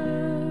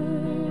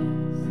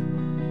brothers,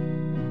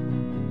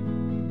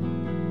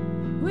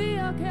 we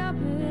are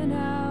camping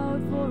out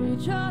for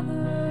each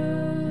other.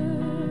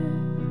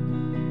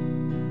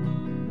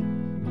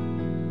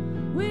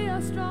 We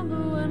are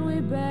stronger when we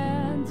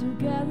band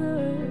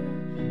together,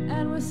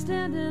 and we're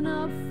standing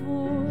up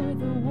for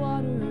the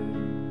water.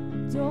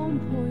 Don't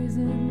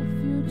poison the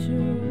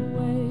future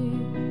away.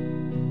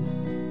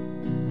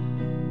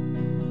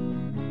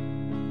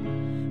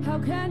 How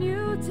can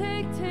you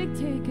take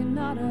and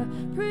not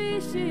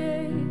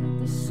appreciate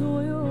the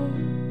soil?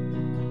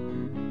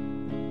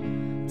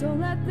 Don't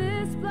let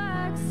this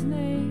black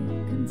snake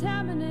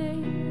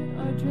contaminate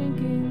our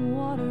drinking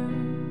water.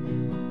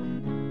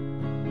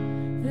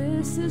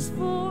 This is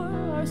for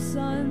our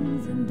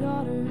sons and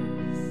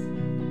daughters.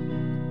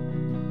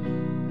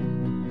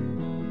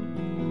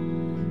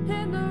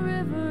 In the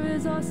river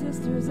is our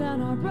sisters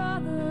and our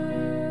brothers.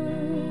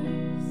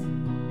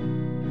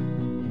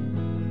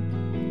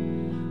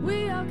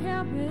 We are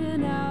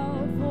camping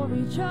out for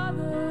each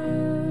other.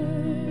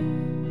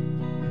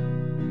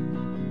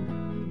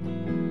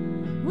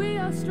 We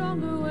are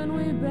stronger when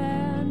we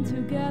band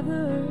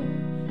together,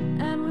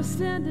 and we're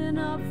standing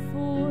up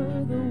for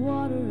the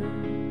water.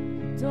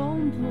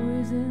 Don't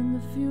poison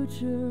the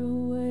future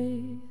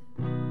away.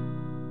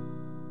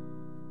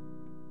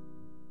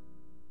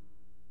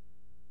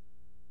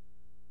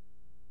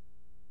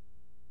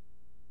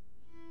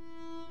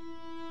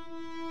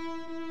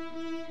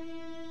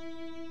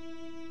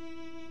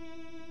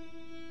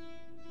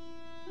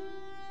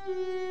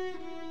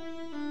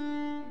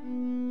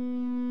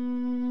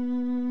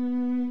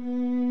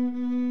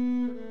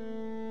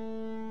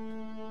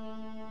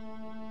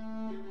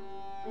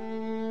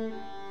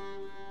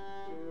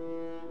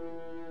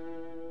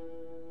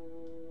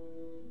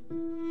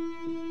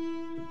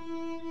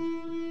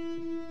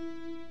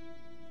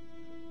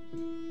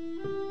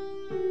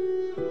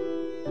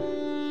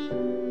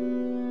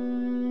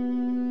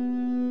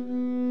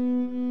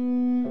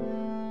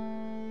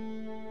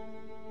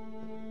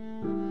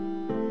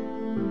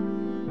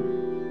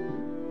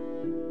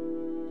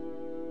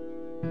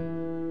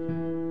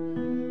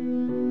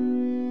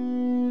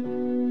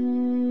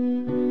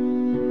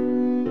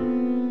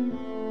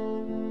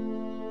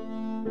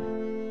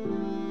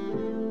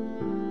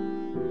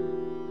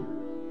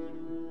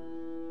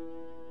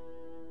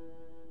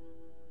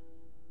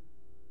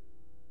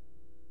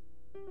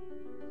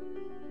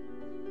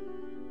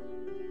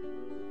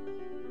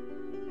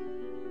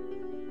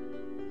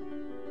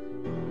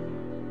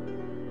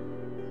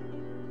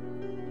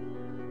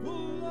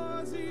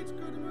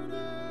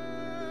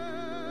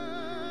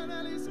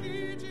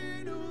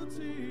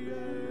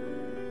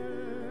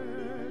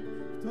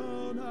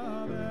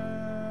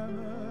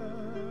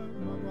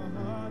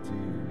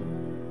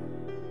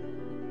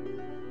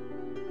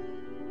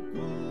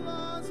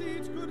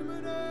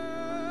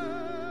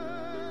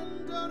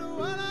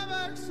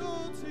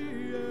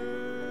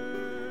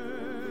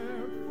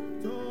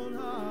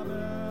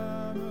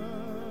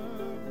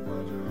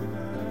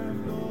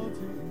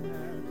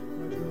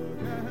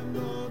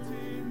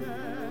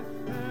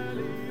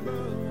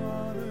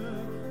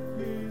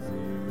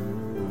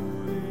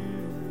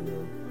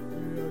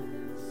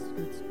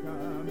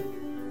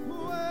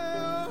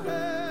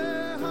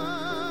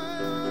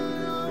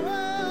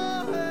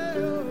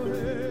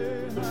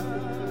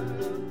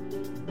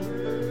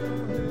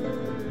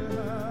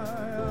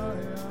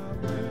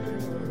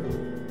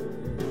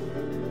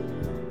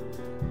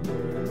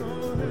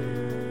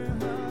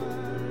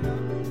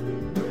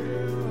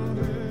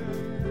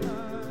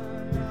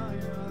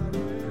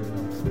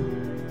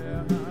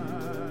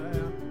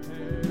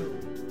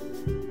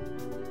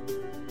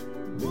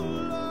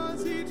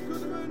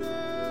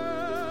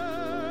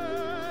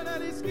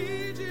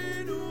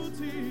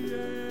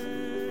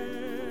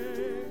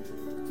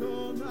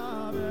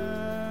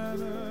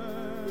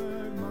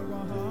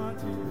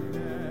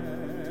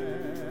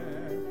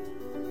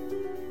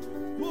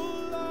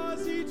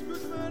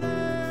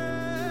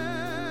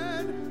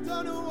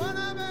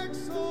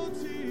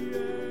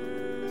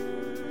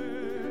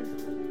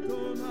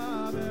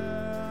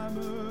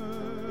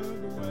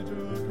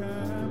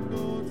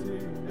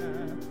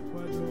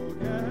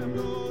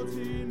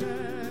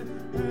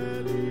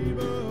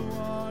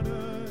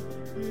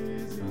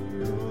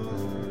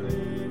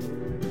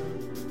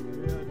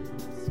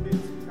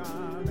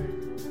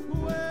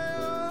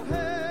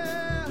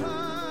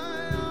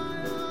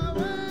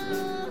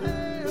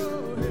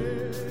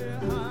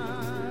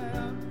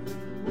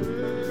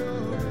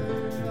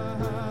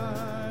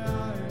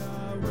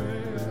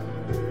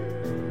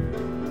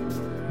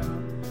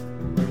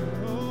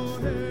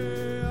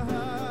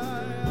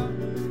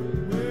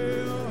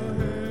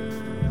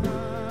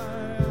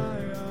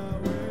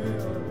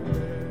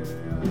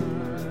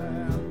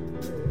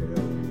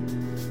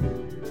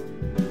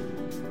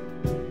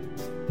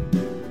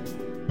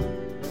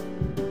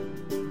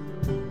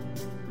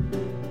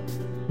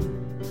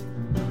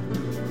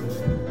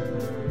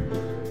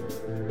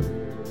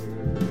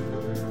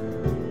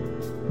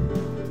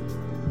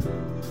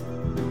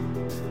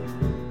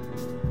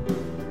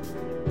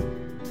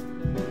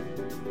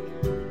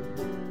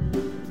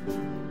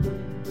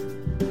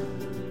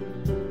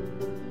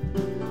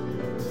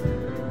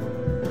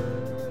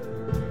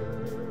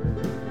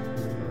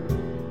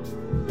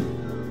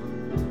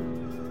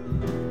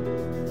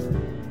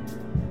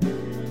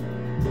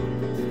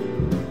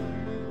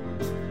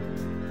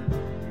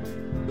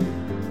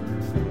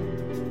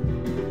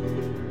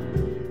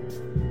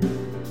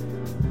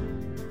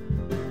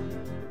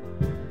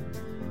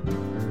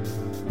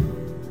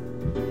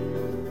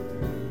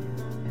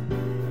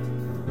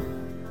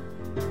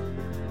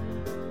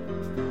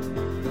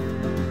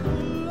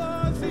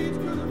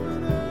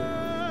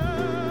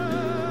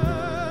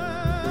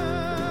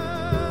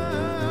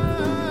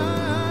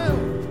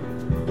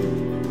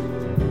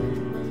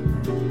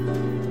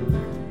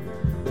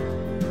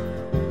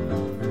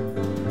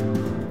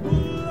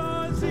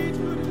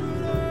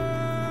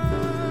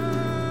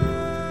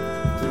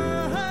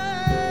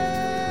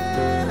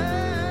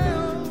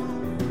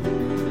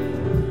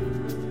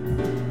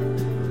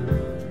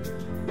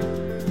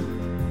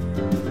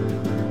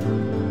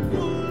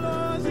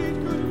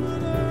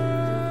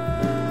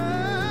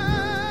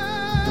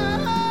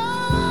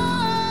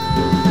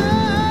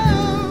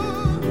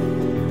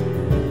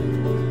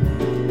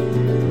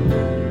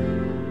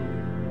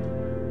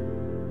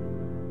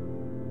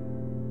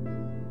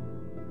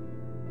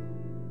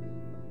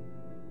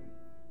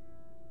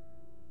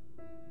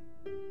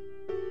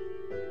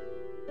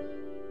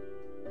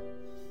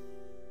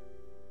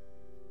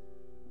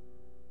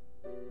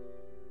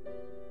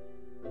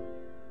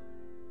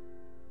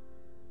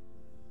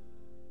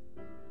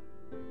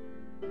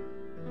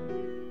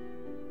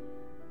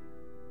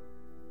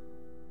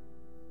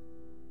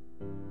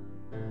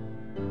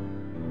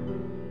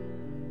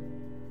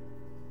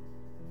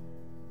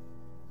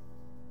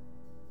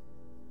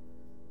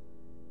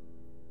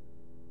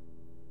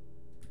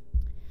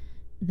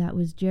 That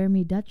was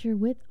Jeremy Dutcher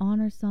with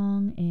Honor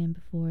Song, and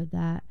before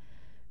that,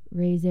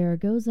 Ray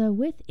Zaragoza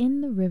with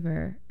In the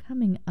River.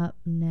 Coming up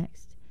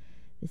next,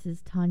 this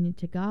is Tanya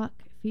Tagaq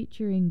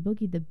featuring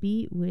Boogie the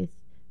Beat with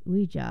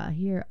Ouija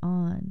here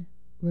on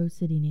Rose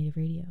City Native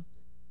Radio.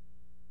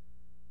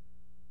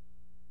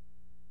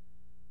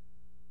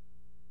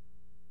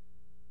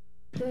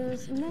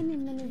 There's many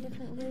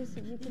different ways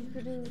that you can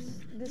produce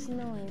this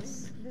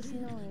noise, this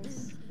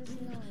noise, this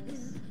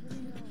noise, this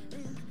noise.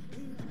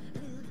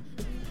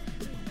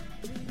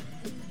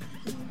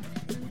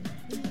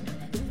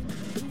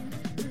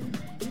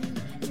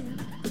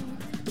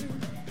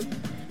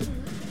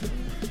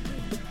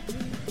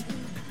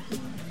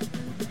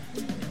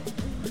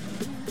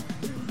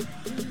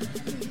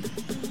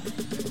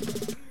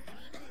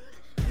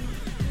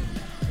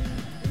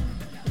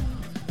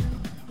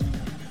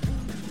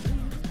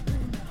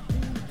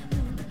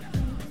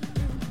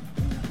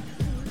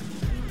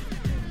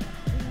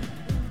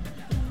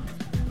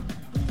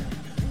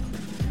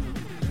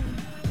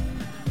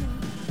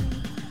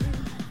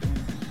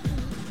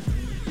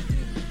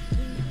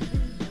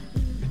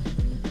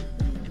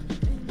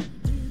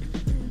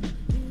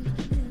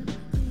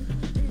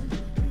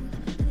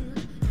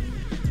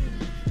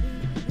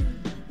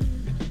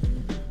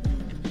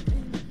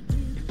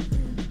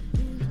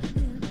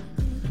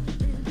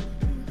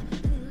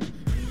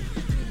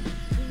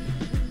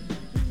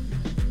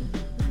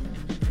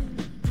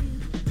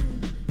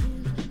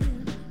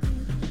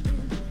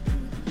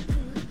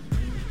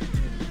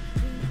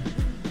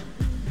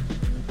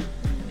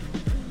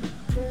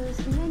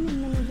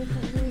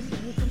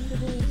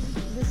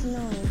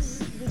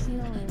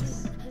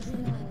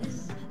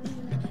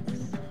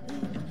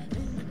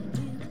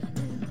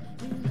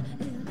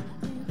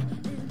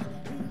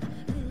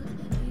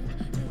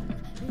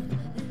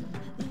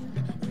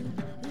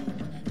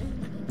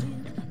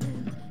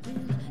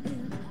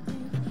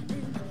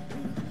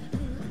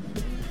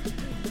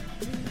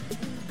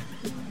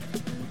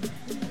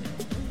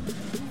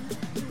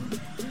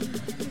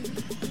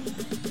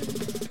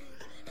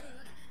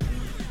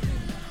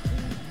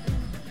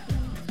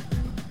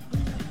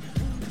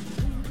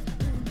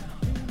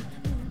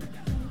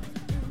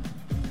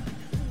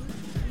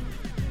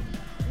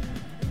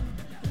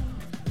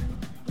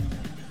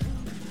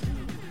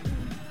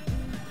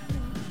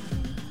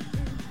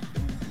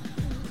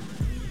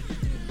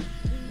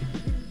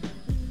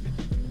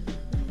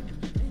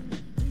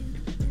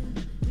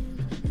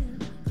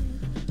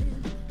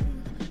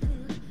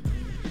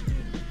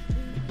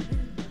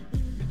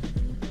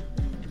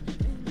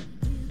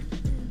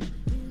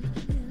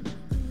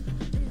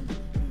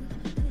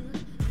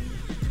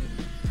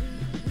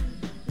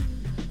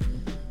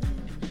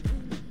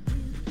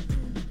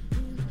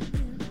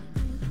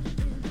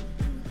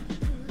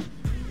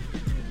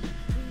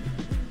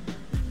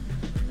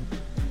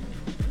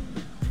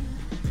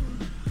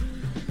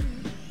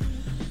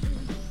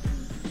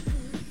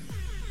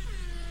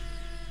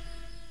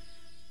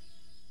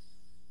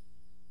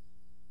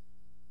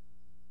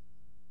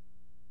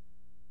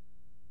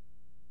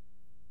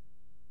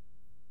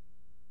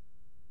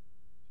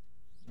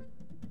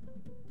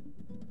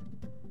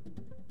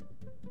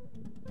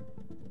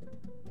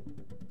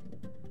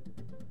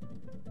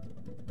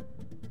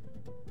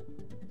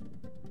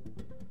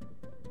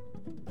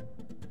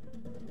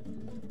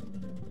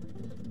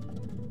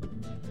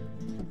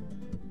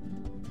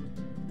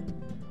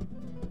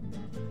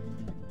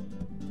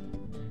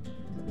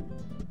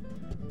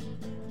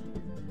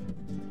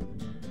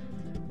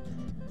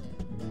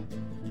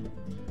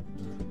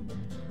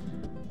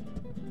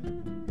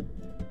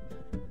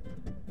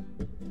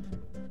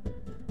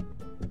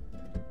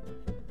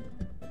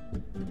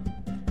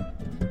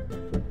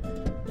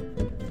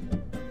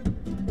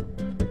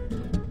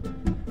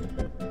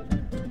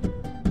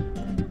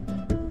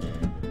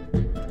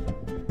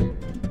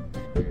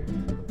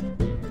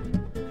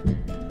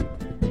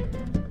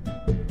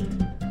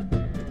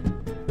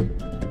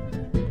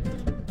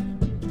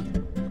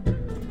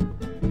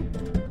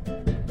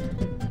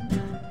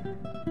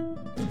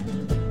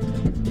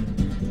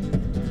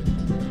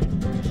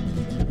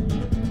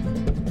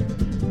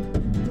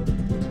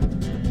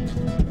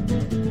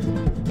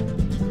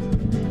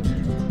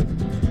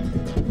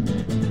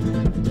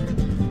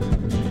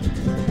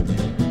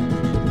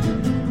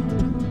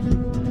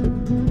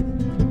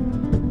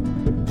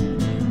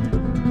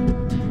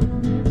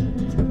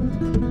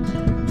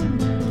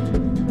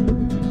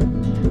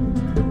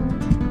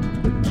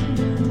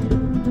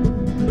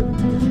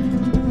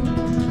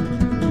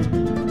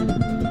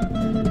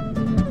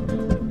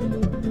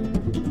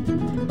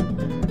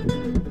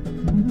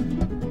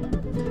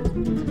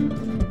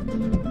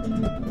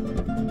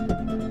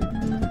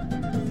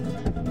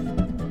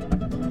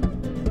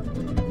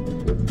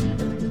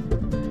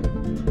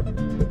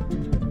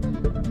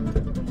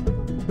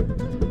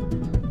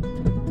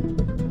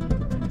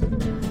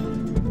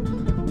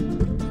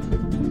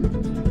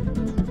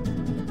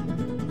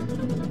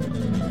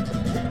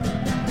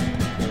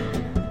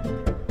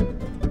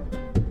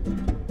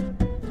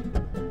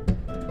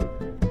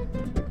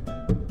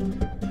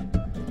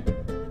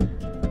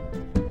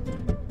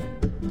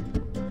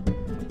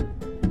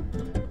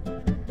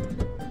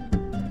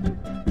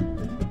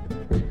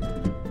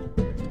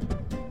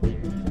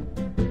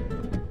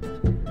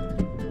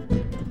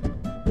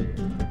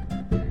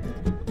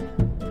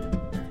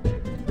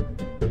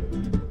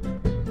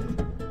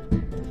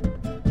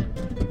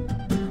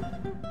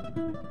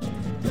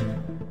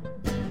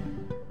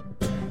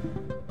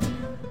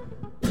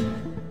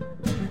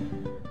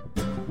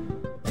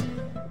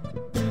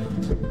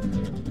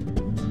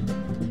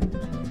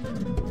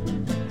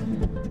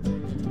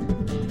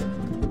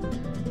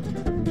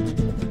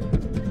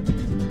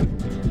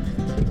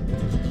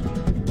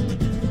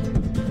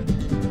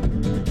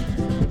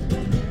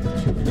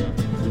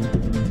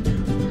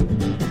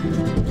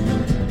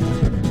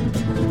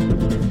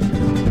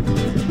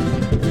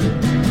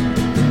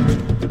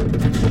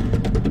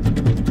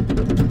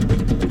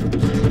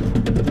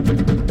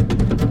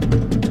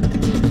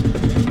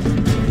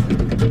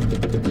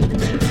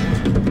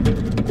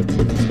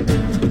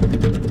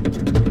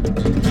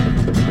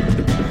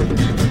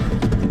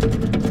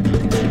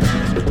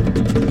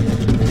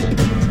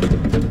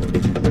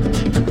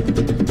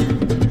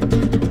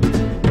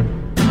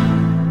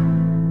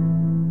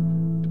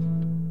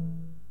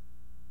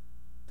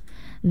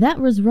 That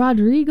was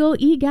Rodrigo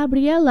y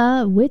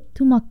Gabriela with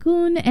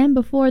Tumakun, and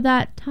before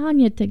that,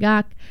 Tanya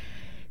Tagak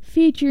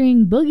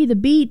featuring Boogie the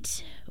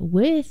Beat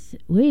with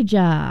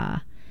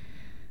Ouija.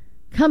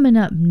 Coming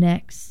up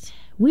next,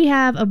 we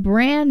have a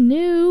brand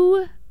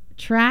new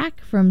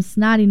track from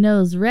Snotty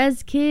Nose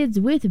Rez Kids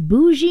with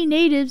Bougie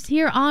Natives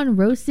here on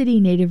Rose City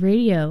Native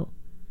Radio.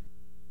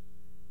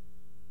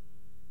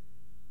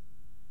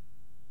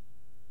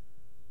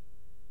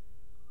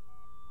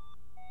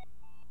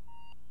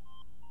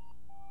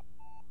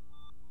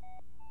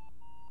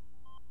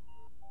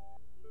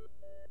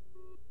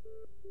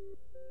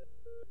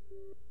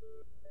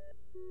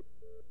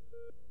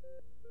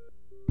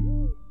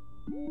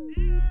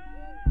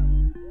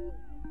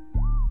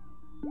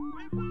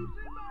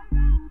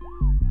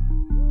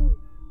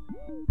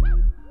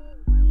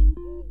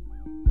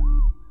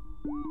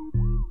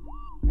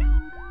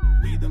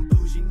 We them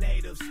bougie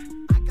natives.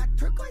 I got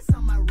turquoise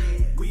on my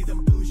red. We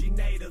them bougie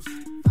natives.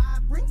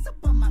 5 rings up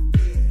on my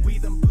fed. We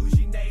them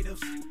bougie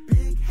natives.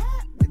 Big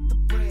hat with the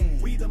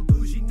brand. We them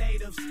bougie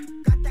natives.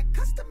 Got that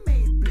custom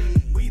made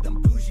bling. We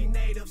them bougie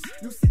natives.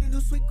 New city,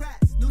 new sweet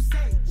grass, new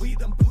sage. We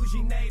them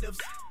bougie natives.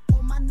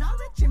 All my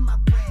knowledge in my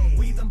brain.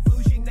 We them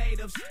bougie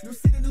natives. New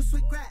city, new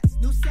sweet grass,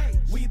 new sage.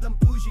 We them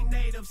bougie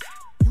natives.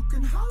 You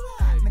can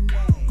holler at my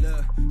name.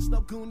 Look,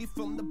 Snow Goonie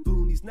from the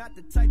boonies, not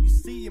the type you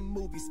see in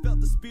movies. Felt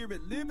the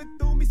spirit living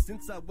through me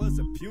since I was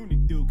a puny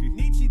dookie.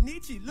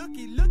 Nietzsche,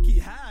 looky,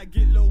 how I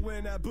get low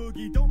when I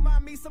boogie. Don't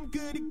mind me, some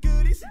goody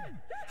goodies.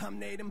 I'm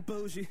Nate and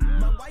bougie.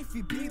 My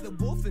wifey be the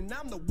wolf, and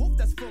I'm the wolf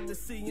that's from the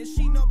sea. And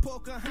she no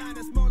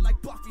Pocahontas, more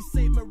like Buffy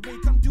Saint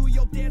Marie. Come do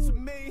your dance with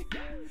me.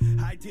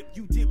 I dip,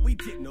 you dip, we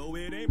dip. No,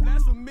 it ain't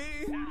blasphemy.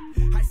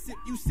 I sip,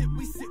 you sip,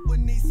 we sit with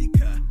Nietzsche.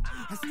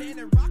 I stand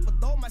and rock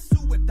with all my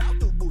suit without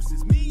the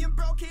roosters. Me and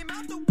bro came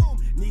out the womb.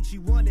 Nietzsche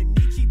 1 and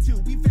Nietzsche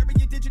 2. We very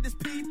indigenous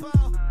people.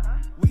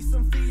 We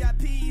some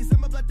VIPs.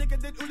 I'm a blood thicker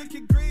than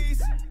Ulick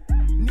Grease.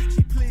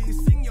 Nietzsche,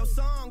 please sing your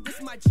song.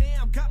 This my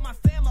jam. Got my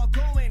fam all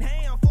going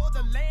ham for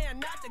the land,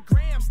 not the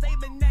gram.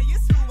 Statement that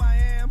is who I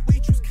am. We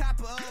choose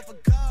copper over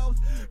gold.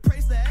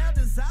 Praise the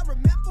elders. I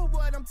remember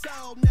what I'm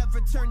told.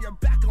 Never turn your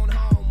back on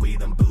home. We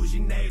them bougie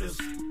natives.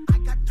 I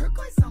got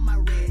turquoise on my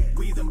red.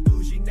 We them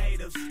bougie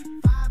natives.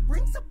 5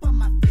 rings up on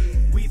my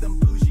fed. We them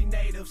bougie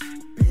natives.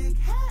 Big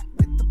hat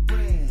with the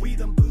brand. We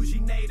them bougie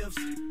natives.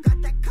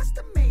 Got that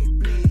custom made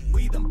bling.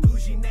 We them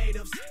bougie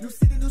natives. New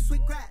city, new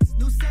sweet grass,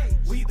 new sage.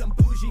 We them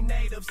bougie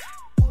natives.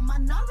 All my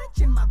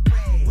knowledge in my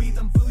brain. We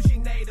them bougie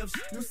natives.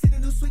 New city,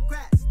 new sweet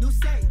grass, new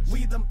sage.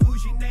 We them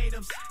bougie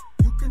natives.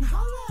 You can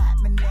holler at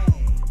my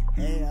name.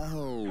 Hey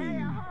ho,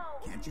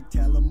 can't you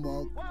tell them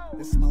woke?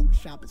 The smoke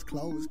shop is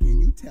closed.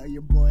 Can you tell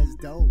your boys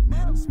dope?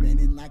 Man, I'm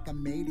spinning like I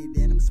made it,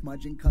 and I'm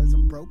smudging cause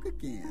I'm broke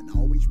again.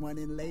 Always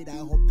running late, I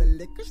hope the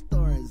liquor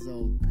store is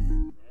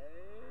open.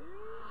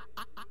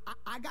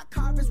 I got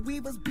carvers,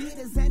 weavers,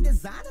 beaters, and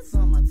designers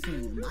on my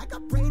team. I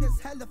got braiders,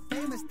 hella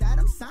famous that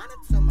I'm signing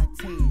to my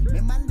team.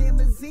 In my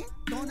limousine,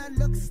 gonna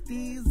look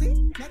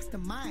steezy. Next to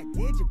mine,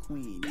 Digi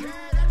Queen. Yeah,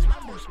 that's my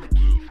Bush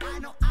McGee.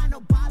 I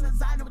know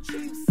ballers, I know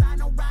chiefs, I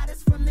know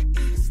riders from the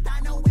east.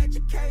 I know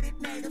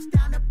educated natives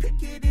down to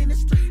picket in the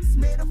streets.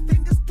 Middle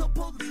fingers to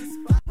police,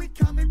 but we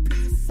come in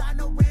peace. I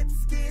know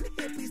red-skinned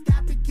hippies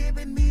that be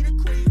giving me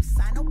the creeps.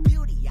 I know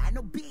beauty, I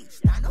know beach,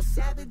 I know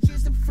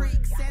savages and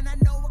freaks, and I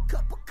know a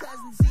couple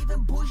cousins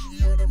even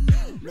bougier than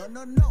me.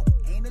 No,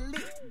 ain't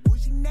elite,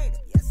 bougie native,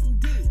 yes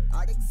indeed.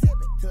 Art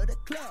exhibit to the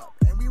club,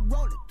 and we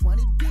roll it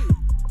 20 deep.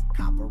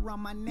 Copper on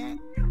my neck,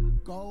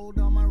 gold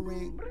on my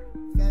ring,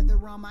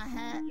 feather on my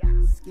hat,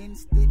 skin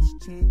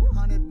stitched chin.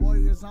 100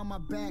 warriors on my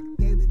back,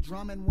 they be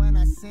drumming when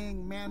I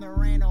sing. Man,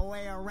 there ain't no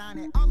way around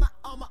it. I'm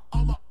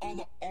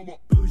a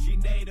bougie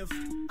native.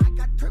 I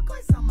got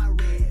turquoise on my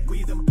red.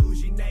 We them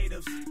bougie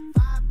natives.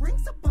 5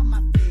 rings up on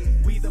my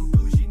fed. We them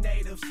bougie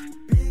natives.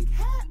 Big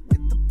hat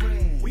with the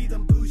brand. We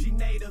them bougie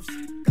natives.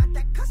 Got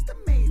that custom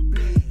made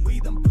bling. We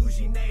them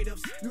bougie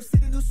natives. New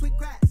city, new sweet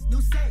grass,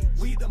 new sage.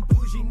 We them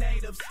bougie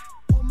natives.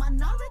 All my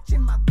knowledge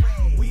in my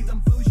brain. We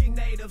them bougie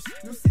natives.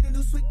 New city,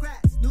 new sweet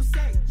grass, new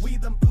sage. We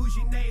them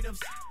bougie natives.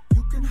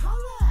 You can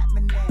holler at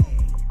my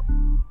name.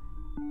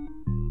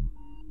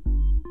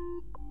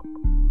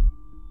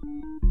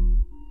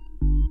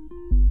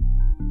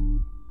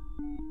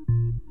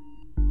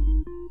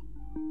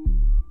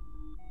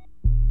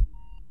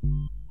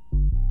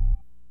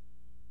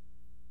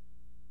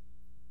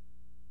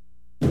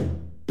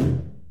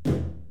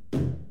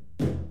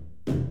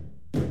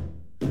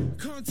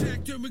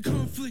 Contact urban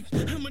conflict.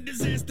 I'm a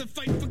disaster.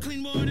 Fight for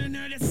clean water.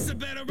 Now that's a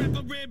battle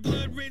rapper. Red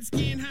blood, red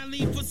skin,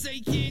 highly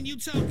forsaken. You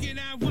talking,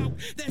 I walk.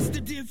 That's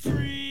the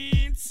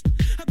difference.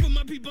 I put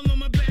my people on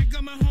my back.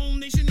 Got my home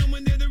nation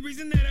knowing they're the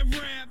reason that I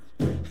rap.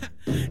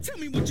 Tell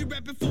me what you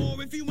rapping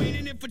for. If you ain't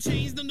in it for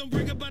change, then don't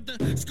bring about the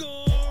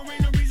score.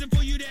 Ain't no reason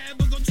for you to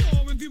ever go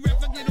tour. If you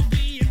rap like Little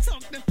B and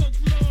talk that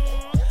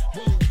folklore.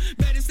 Whoa,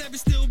 baddest savage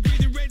still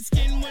breathing red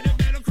skin with a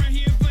battle cry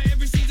here for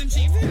every season.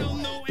 Chief, hell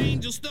no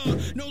angel star,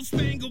 no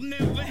spangled,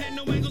 never had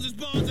no angles, just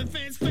bars and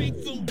fans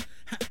faithful.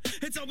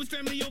 It's always was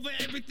family over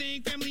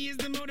everything. Family is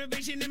the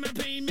motivation in my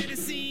pain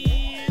medicine.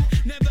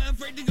 Never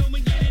afraid to go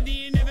and get it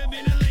in. Never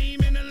been a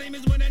lame, and a lame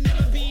is what I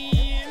never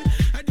been.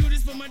 I do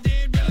this for my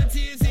dead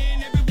relatives,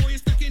 and every boy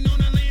is stuck in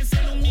on our land,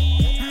 settle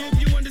me. I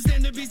hope you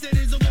understand the beast that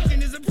is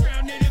awoken is a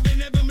proud native and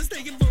never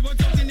mistaken for a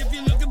token. If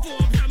you're looking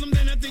for a problem,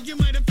 then I think you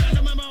might have found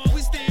him. I'ma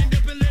always stand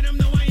up and let them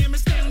know I am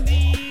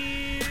astounding.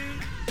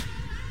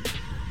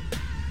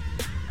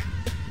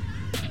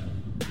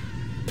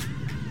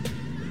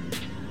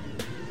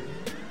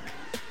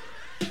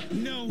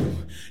 No,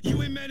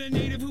 you ain't met a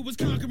native who was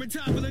conquering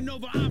top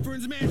Villanova,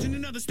 offerings, mansion,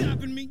 and others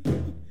stopping me.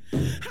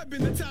 I've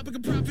been the topic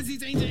of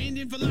prophecies, ancient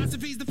Indian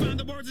philosophies, to find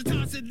the words and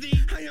toss at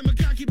thee. I am a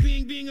cocky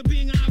being a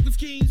being of Hopkins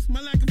Kings. My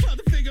lack of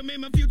father figure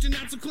made my future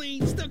not so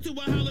clean. Stuck to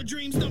a hollow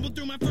dream, stumbled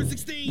through my first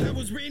 16. I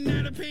was written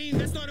out of pain,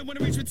 that started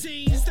when I reached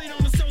 15. Stayed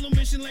on a solo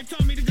mission, life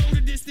taught me to go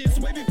the distance.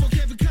 Way before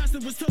Kevin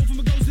Costner was told from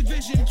a ghostly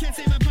vision. Can't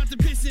say my pots are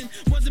pissing,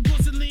 wasn't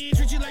porcelain.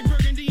 Treat you like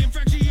burgundy and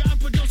fracture you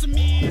up with those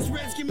years.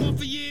 Reds came off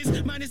for years,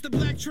 minus the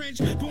black trench.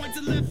 Point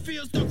to left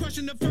field, still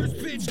crushing the first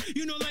pitch.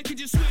 You know life can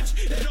just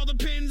switch, it all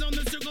depends on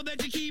the circle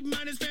that you keep,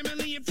 minus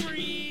family and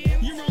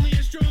friends. You're only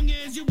as strong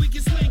as your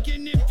weakest link,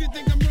 and if you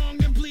think I'm wrong,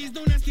 then please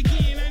don't ask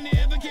again. I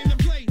never came to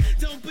play,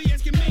 don't be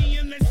asking me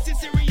unless you're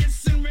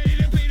serious and ready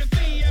to pay the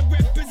fee. I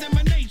represent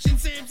my nation,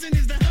 Samson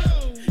is the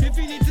hoe. If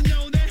you need to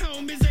know that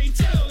home is a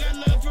toe, got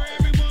love for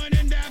everyone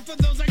and die for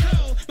those I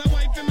call my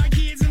wife and my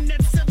kids, and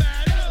that's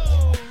about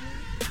all.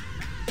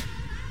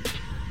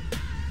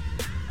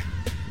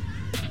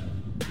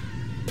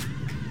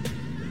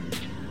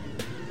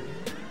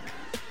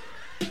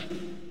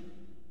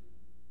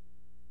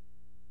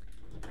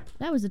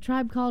 That was a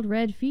Tribe Called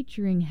Red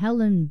featuring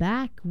Helen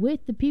Back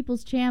with the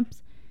People's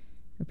Champs,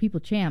 or People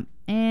Champ.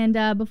 And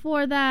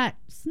before that,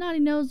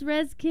 Snotty Nose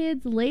Rez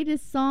Kids'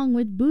 latest song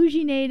with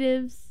Bougie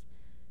Natives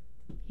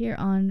here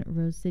on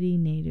Rose City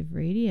Native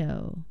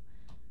Radio.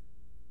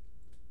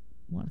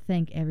 I want to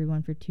thank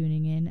everyone for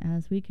tuning in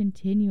as we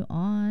continue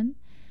on.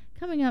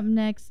 Coming up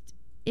next,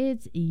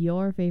 it's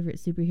your favorite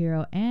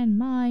superhero and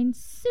mine,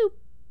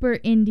 Super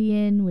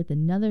Indian, with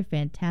another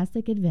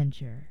fantastic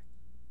adventure.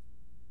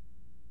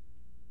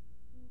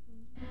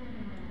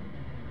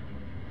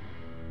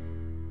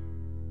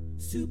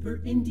 Super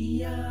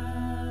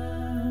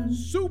Indian.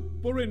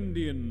 Super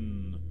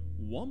Indian.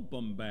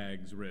 Wampum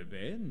Bag's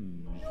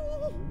Revenge.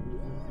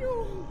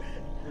 No.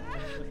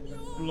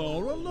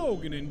 Flora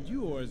Logan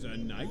endures a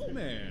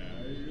nightmare.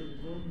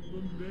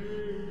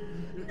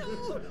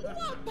 No,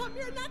 Wampum,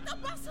 you're not the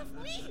boss of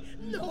me.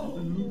 No.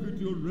 Look at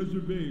your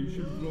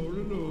reservation,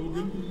 Flora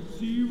Logan.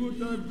 See what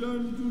I've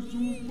done to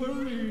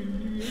Super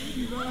Indian.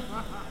 Super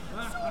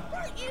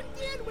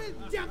Indian with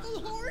devil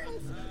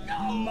horns?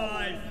 No.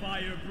 My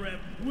fire breath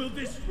will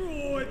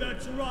destroy the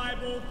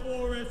tribal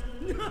forest.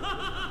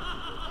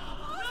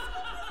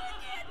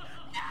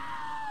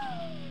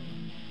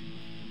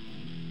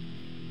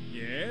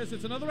 Yes,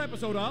 it's another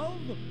episode of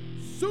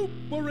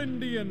Super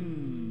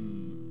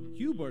Indian.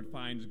 Hubert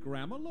finds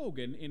Grandma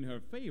Logan in her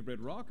favorite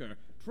rocker,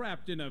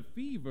 trapped in a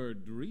fever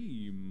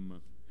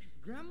dream.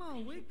 Grandma,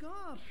 wake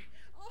up.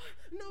 Oh,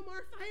 no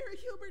more fire,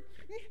 Hubert.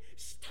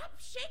 Stop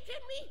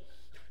shaking me.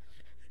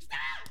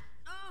 Stop!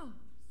 Oh,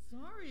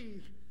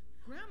 sorry.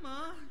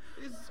 Grandma,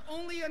 it's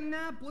only a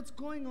nap. What's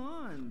going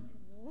on?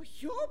 Oh,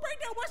 Hubert,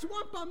 there was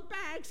Wampum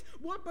Bags.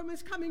 Wampum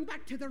is coming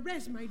back to the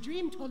res. My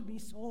dream told me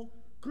so.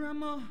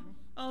 Grandma,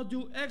 I'll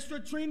do extra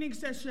training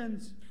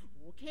sessions.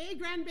 Okay,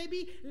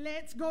 grandbaby,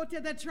 let's go to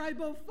the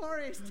tribal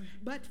forest.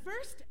 But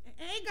first,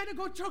 I gotta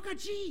go choke a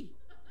G.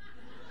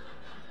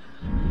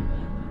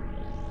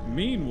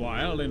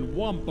 Meanwhile, in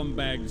Wampum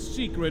Bag's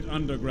secret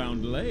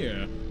underground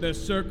lair, the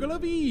Circle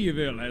of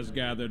Evil has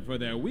gathered for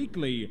their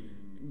weekly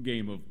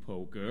game of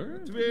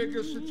poker.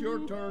 Vegas, it's your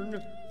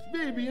turn.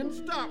 Baby, and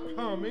stop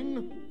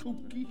humming,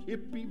 kooky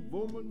hippie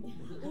woman.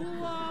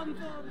 Wampum.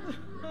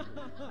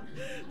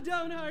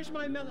 Don't harsh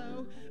my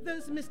mellow.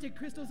 Those mystic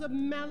crystals of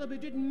Malibu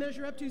didn't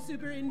measure up to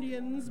Super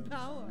Indian's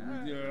power.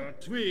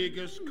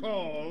 Vegas,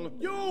 call.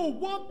 Yo,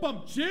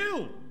 Wampum,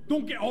 chill!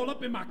 Don't get all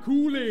up in my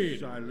Kool-Aid.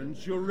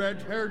 Silence your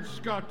red-haired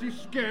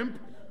Scottish scamp.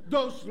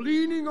 Those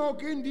leaning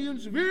oak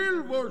Indians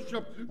will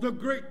worship the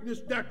greatness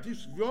that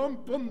is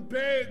Wampum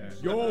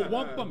Bags. Yo,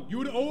 Wampum,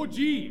 you the OG.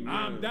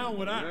 I'm down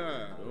with that.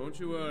 Yeah, don't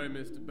you worry,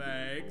 Mr.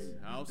 Bags.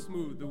 I'll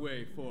smooth the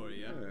way for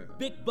you.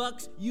 Big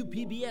Bucks, you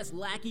PBS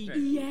lackey.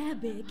 Yeah,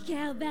 Big.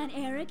 Cal Van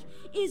Eric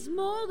is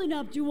more than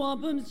up to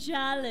Wampum's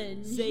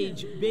challenge.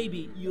 Sage,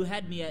 baby, you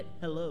had me at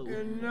hello.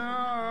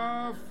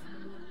 Enough.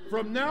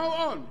 From now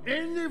on,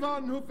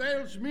 anyone who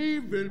fails me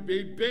will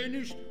be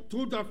banished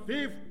to the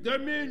 5th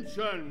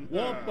dimension.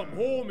 Wampum,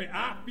 homie,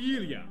 I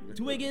feel ya.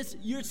 Twiggus,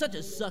 you're such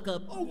a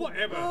suck-up. Oh,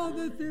 whatever. Oh,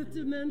 the 5th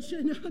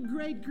dimension, a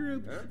great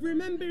group. Huh?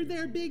 Remember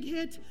their big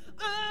hit,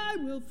 I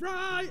Will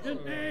Fry an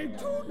Egg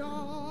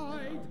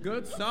Tonight.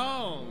 Good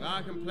song.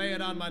 I can play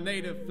it on my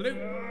native flute.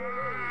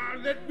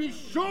 Let me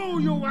show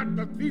you what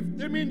the 5th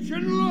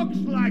dimension looks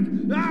like. So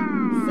not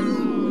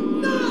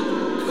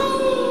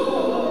cool!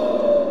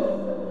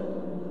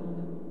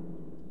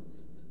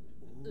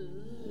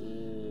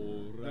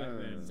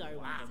 Sorry,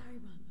 Wanda.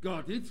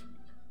 Got it?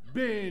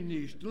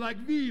 Banished like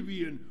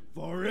Vivian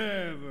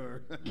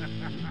forever.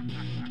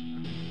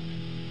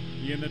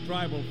 In the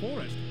tribal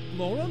forest,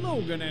 Flora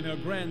Logan and her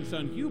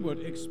grandson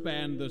Hubert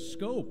expand the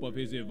scope of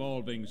his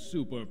evolving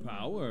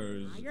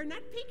superpowers. You're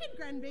not peeking,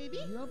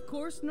 grandbaby. Of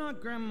course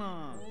not,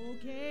 Grandma.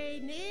 Okay,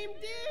 name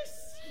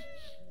this.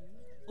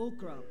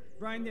 Okra,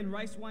 brined in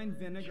rice wine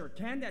vinegar,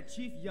 canned at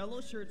Chief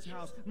Yellowshirt's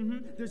house.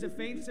 There's a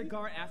faint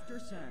cigar after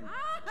sun.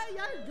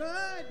 You're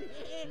good.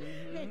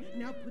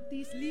 Now put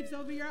these leaves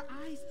over your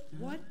eyes.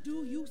 What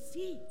do you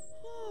see?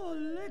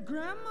 Holy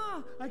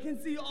Grandma! I can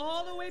see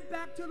all the way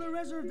back to the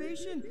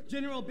reservation.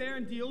 General Bear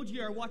and Diogi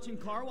are watching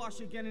Car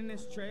Wash again in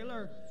this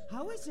trailer.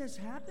 How is this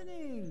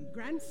happening?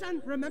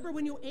 Grandson, remember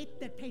when you ate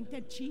the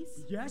tainted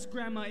cheese? Yes,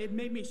 Grandma. It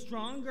made me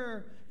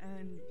stronger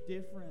and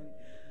different.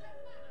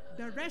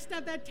 The rest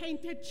of the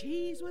tainted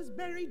cheese was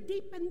buried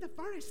deep in the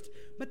forest,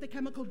 but the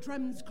chemical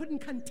drums couldn't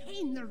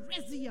contain the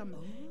resium.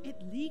 It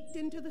leaked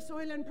into the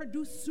soil and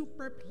produced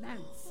super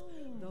plants.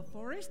 The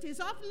forest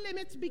is off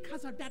limits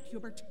because of that,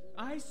 Hubert.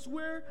 I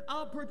swear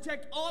I'll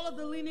protect all of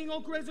the Leaning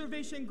Oak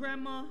Reservation,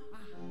 Grandma.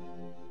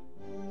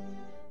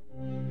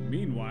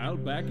 Meanwhile,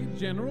 back at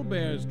General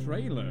Bear's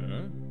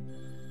trailer...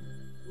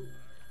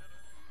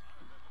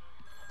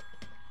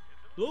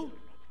 Hello?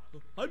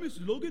 Hi,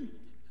 Mrs. Logan.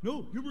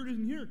 No, Hubert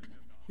isn't here.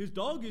 His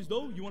dog is,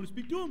 though. You want to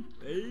speak to him?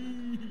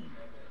 Hey,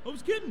 I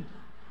was kidding.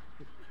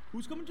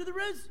 Who's coming to the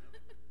res?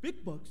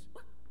 Big bucks.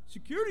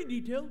 Security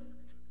detail.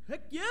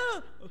 Heck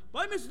yeah.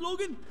 Bye, Mrs.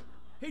 Logan.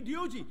 Hey,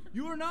 Diogi,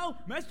 you are now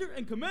Master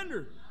and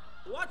Commander.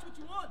 Watch what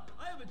you want.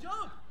 I have a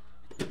job.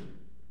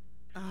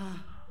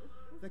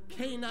 The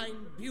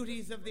canine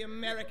beauties of the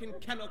American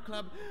Kennel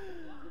Club.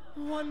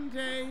 One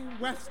day,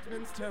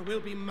 Westminster will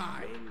be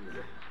mine.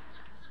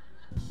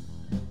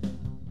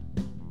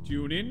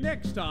 Tune in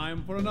next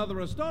time for another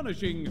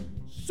astonishing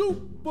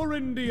Super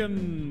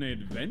Indian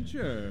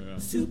adventure.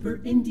 Super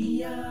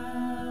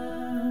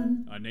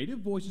Indian. A Native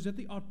Voices at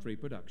the Autry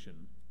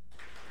production.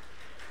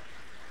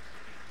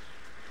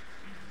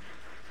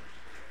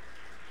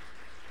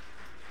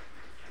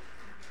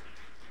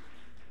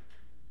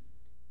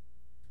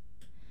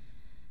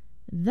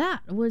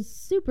 That was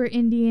Super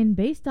Indian,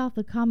 based off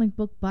the comic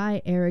book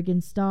by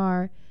Aragon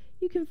Starr.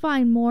 You can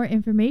find more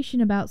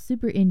information about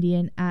Super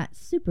Indian at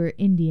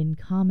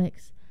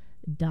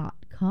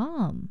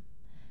superindiancomics.com.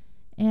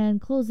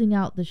 And closing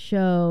out the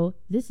show,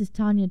 this is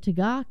Tanya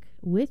Tagak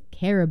with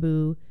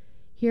Caribou,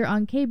 here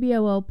on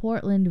KBOO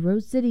Portland,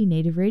 Rose City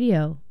Native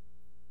Radio.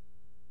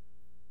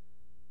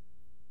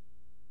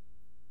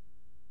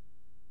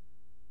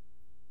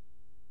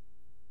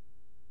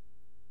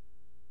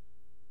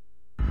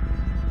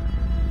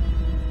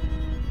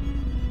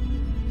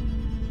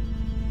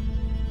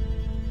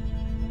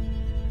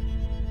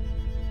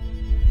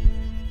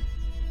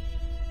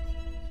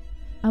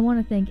 I want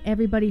to thank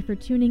everybody for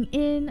tuning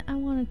in. I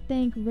want to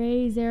thank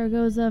Ray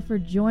Zaragoza for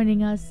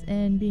joining us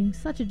and being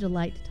such a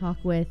delight to talk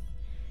with.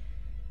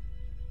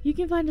 You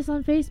can find us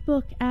on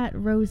Facebook at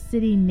Rose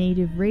City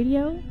Native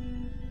Radio.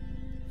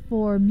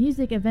 For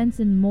music, events,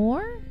 and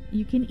more,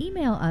 you can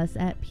email us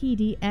at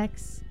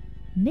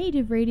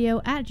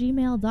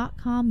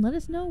pdxnativeradio@gmail.com. Let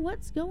us know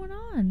what's going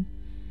on.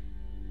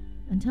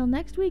 Until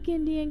next week,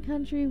 Indian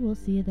Country, we'll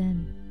see you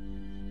then.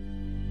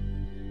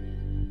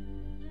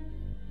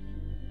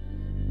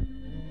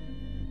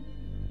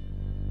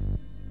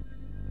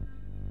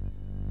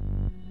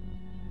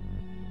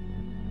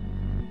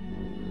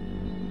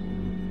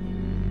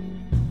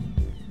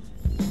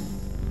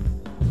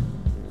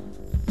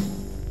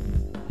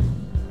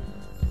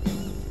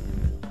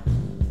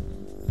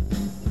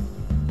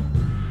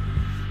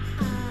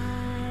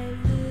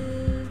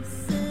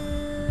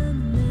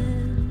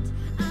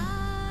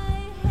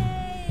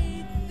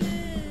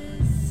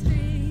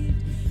 Street.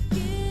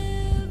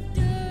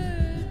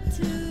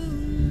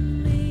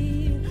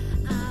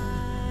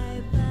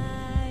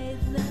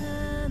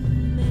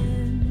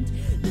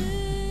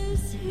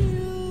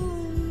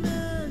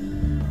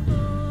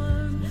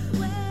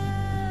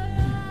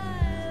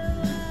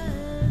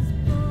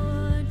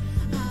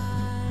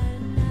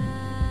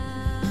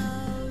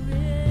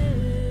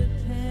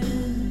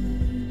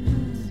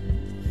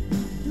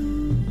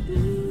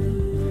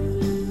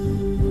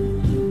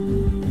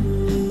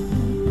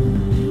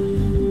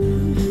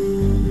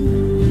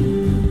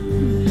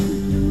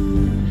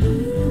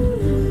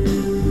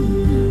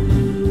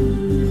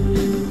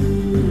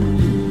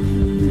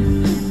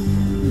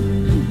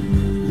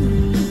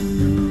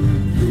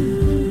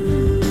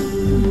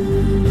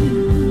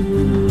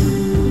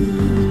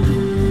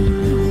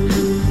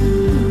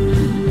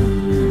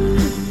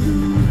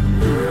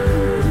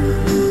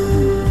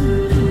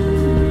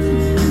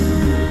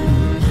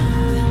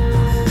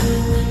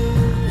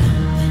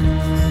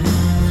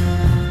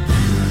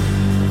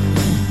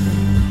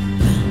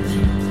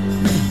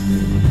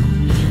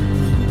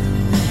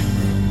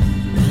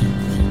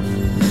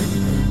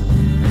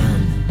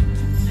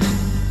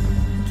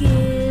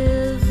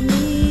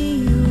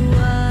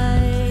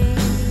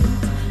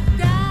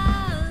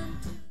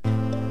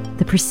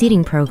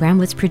 preceding program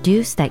was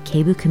produced at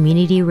KBOO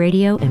Community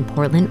Radio in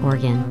Portland,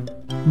 Oregon.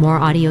 More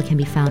audio can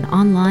be found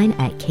online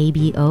at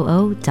kboo.fm.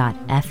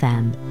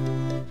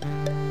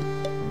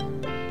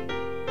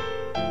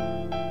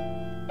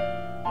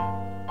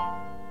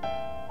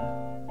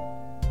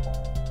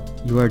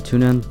 You are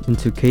tuned in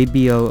into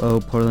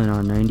KBOO Portland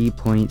on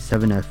 90.7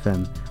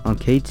 FM, on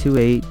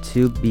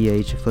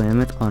K282BH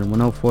Philamuth on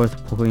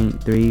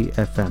 104.3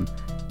 FM,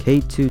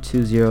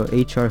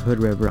 K220HR Hood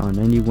River on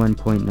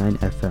 91.9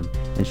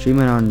 FM, and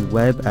streaming on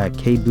web at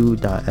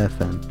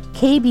kboo.fm.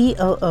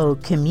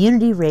 KBOO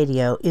Community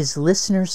Radio is listener